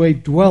into a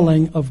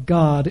dwelling of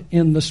God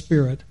in the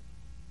Spirit.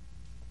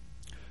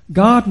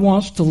 God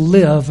wants to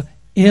live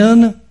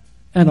in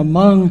and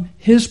among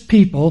His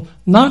people,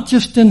 not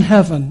just in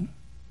heaven,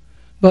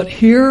 but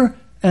here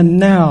and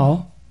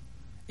now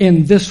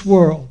in this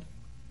world,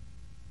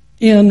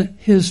 in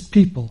His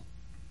people.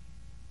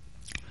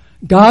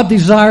 God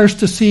desires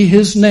to see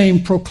His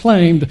name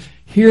proclaimed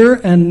here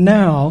and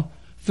now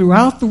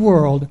throughout the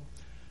world,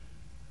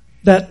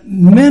 that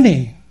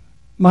many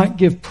might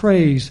give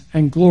praise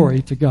and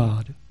glory to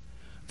God,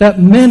 that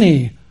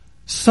many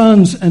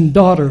sons and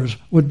daughters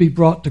would be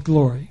brought to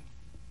glory.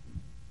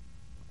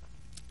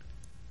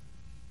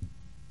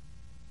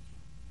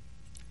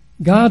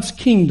 God's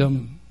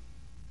kingdom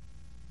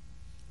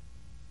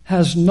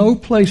has no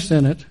place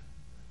in it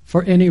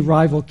for any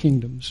rival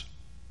kingdoms.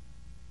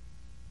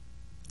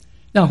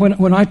 Now,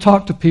 when I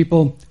talk to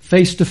people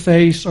face to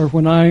face, or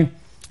when I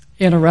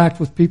interact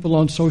with people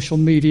on social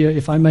media,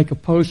 if I make a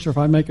post or if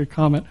I make a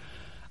comment,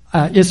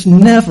 it's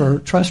never,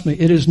 trust me,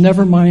 it is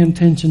never my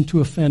intention to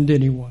offend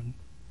anyone.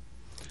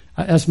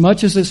 As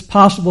much as it's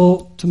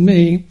possible to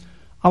me,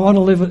 I want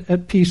to live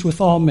at peace with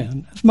all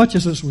men, as much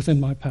as it's within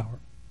my power.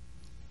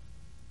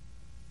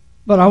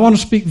 But I want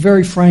to speak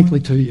very frankly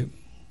to you.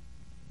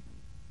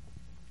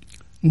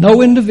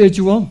 No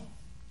individual,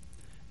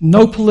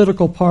 no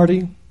political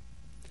party,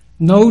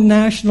 no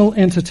national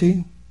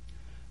entity,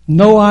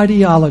 no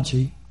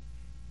ideology,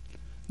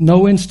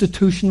 no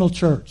institutional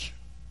church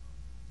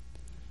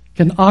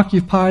can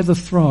occupy the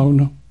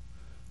throne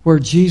where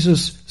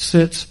Jesus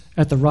sits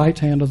at the right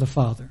hand of the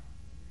Father.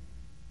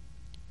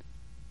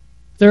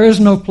 There is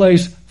no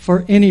place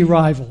for any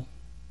rival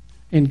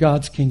in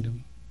God's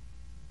kingdom.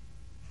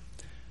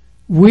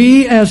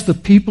 We, as the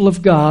people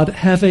of God,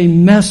 have a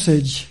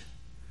message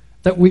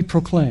that we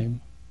proclaim.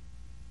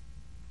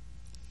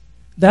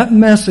 That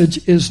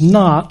message is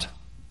not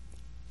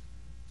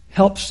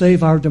help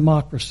save our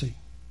democracy.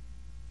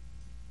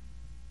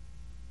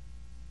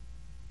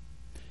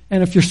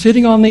 And if you're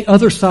sitting on the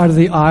other side of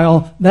the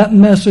aisle, that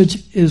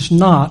message is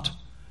not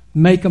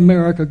make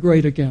America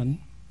great again.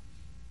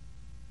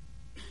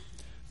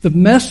 The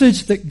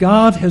message that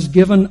God has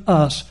given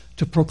us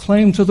to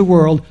proclaim to the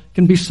world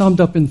can be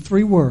summed up in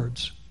 3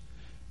 words.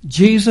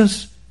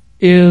 Jesus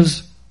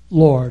is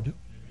Lord.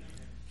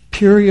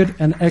 Period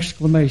and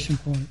exclamation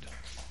point.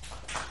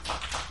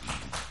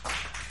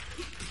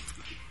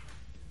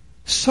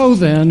 So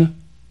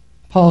then,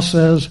 Paul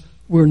says,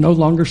 we're no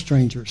longer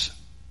strangers.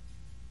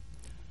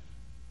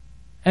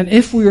 And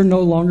if we are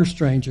no longer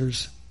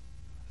strangers,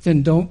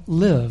 then don't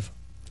live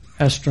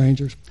as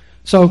strangers.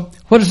 So,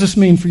 what does this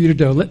mean for you to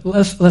do?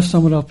 Let's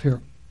sum it up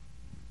here.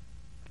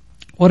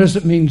 What does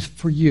it mean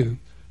for you?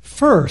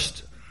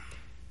 First,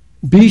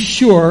 be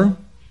sure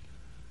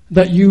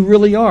that you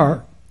really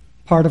are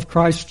part of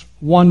Christ's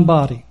one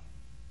body.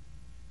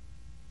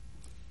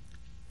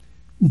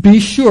 Be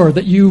sure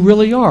that you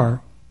really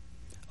are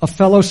a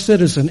fellow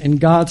citizen in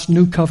God's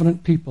new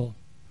covenant people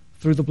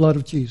through the blood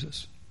of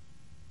Jesus.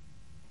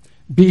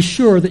 Be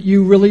sure that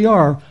you really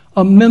are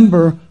a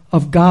member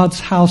of God's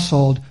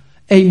household,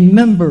 a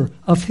member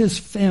of His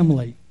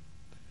family,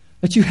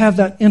 that you have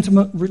that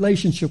intimate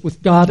relationship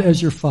with God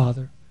as your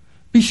Father.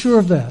 Be sure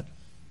of that.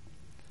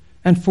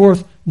 And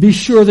fourth, be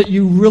sure that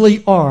you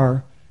really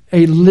are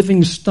a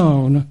living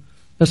stone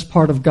that's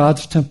part of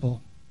God's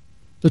temple,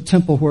 the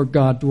temple where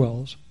God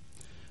dwells.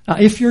 Now,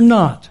 if you're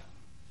not,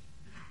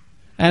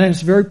 and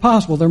it's very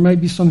possible, there may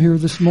be some here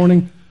this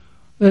morning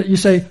that you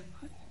say,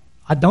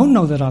 I don't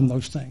know that I'm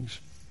those things.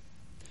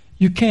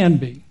 You can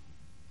be.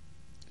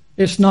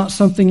 It's not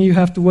something you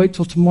have to wait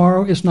till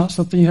tomorrow. It's not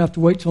something you have to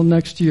wait till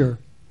next year.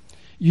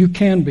 You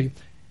can be.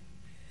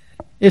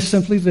 It's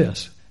simply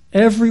this.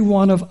 Every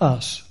one of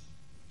us,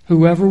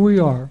 whoever we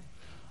are,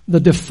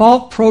 the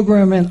default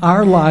program in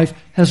our life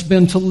has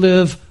been to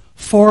live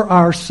for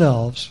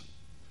ourselves,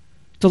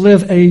 to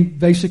live a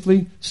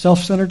basically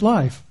self-centered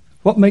life.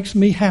 What makes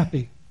me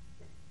happy?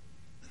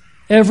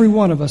 Every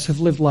one of us have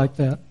lived like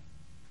that.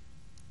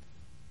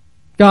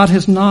 God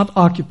has not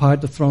occupied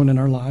the throne in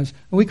our lives.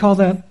 And we call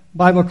that,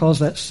 Bible calls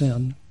that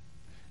sin.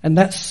 And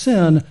that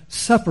sin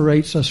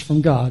separates us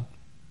from God.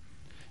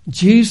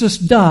 Jesus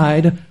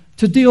died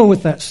to deal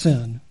with that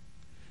sin.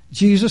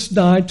 Jesus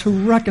died to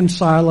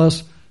reconcile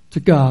us to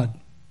God.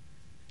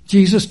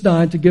 Jesus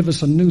died to give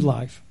us a new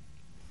life.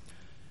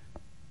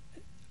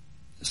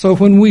 So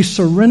when we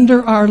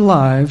surrender our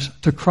lives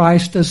to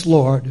Christ as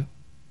Lord,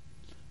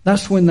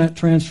 that's when that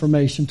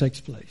transformation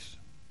takes place.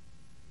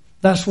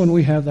 That's when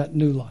we have that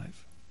new life.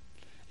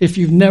 If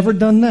you've never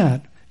done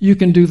that, you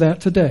can do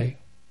that today.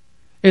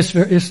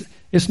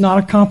 It's not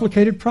a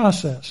complicated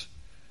process.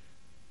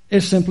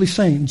 It's simply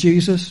saying,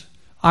 Jesus,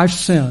 I've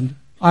sinned.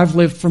 I've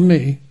lived for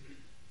me.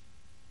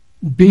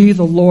 be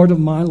the Lord of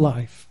my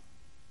life.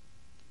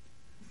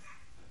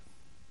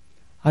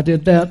 I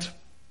did that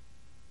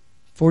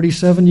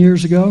 47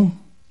 years ago.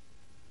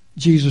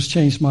 Jesus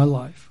changed my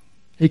life.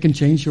 He can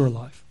change your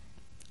life.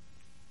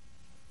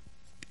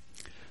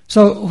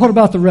 So what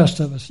about the rest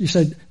of us? You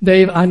said,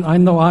 Dave, I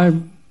know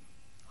I'm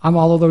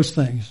all of those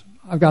things.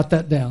 I've got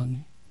that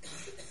down.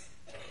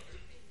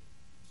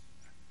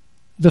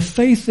 The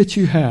faith that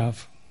you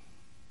have,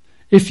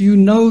 if you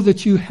know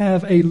that you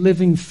have a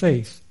living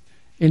faith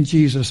in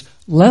Jesus,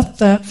 let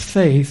that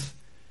faith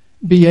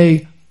be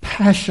a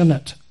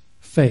passionate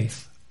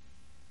faith,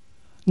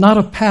 not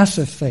a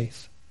passive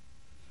faith.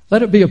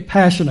 Let it be a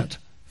passionate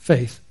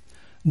faith.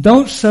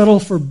 Don't settle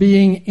for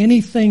being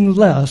anything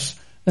less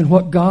than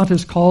what God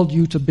has called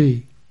you to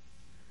be.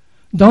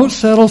 Don't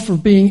settle for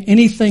being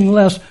anything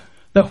less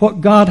than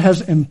what God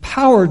has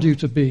empowered you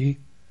to be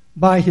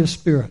by His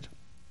Spirit.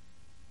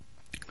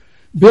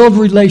 Build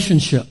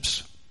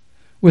relationships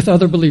with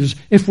other believers.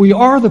 If we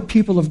are the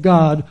people of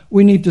God,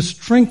 we need to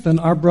strengthen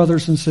our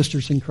brothers and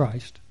sisters in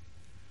Christ.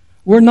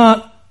 We're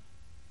not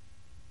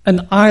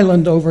an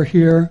island over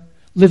here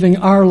living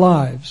our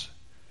lives.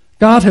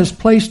 God has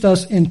placed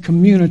us in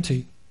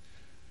community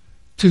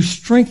to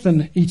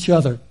strengthen each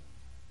other.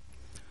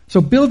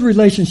 So build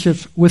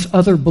relationships with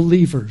other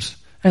believers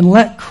and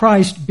let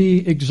Christ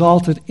be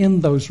exalted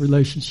in those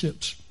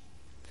relationships.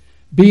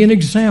 Be an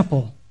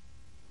example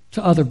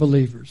to other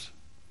believers.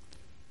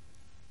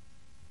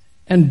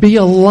 And be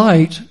a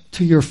light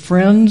to your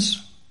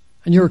friends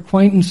and your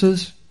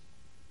acquaintances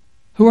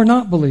who are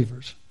not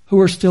believers, who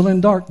are still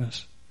in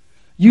darkness.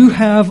 You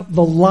have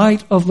the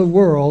light of the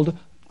world,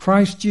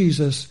 Christ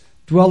Jesus,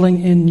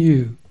 dwelling in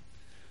you.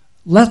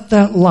 Let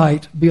that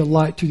light be a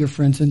light to your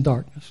friends in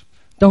darkness.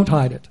 Don't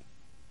hide it.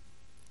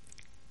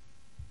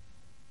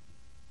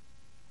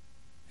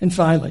 And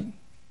finally,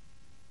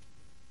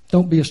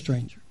 don't be a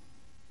stranger.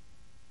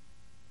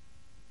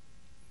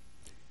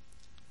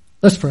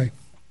 Let's pray.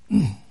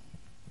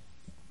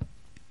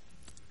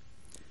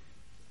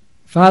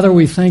 Father,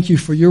 we thank you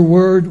for your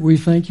word. We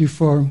thank you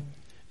for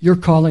your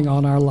calling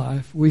on our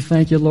life. We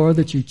thank you, Lord,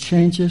 that you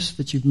change us,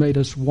 that you've made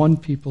us one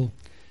people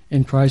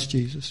in Christ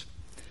Jesus.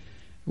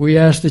 We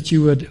ask that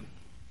you would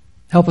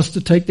help us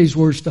to take these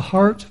words to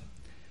heart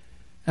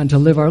and to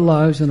live our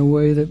lives in a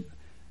way that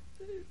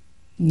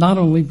not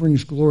only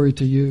brings glory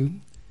to you,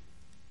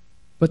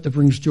 but that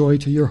brings joy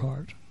to your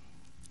heart.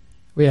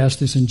 We ask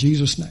this in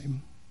Jesus'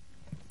 name.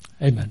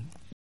 Amen.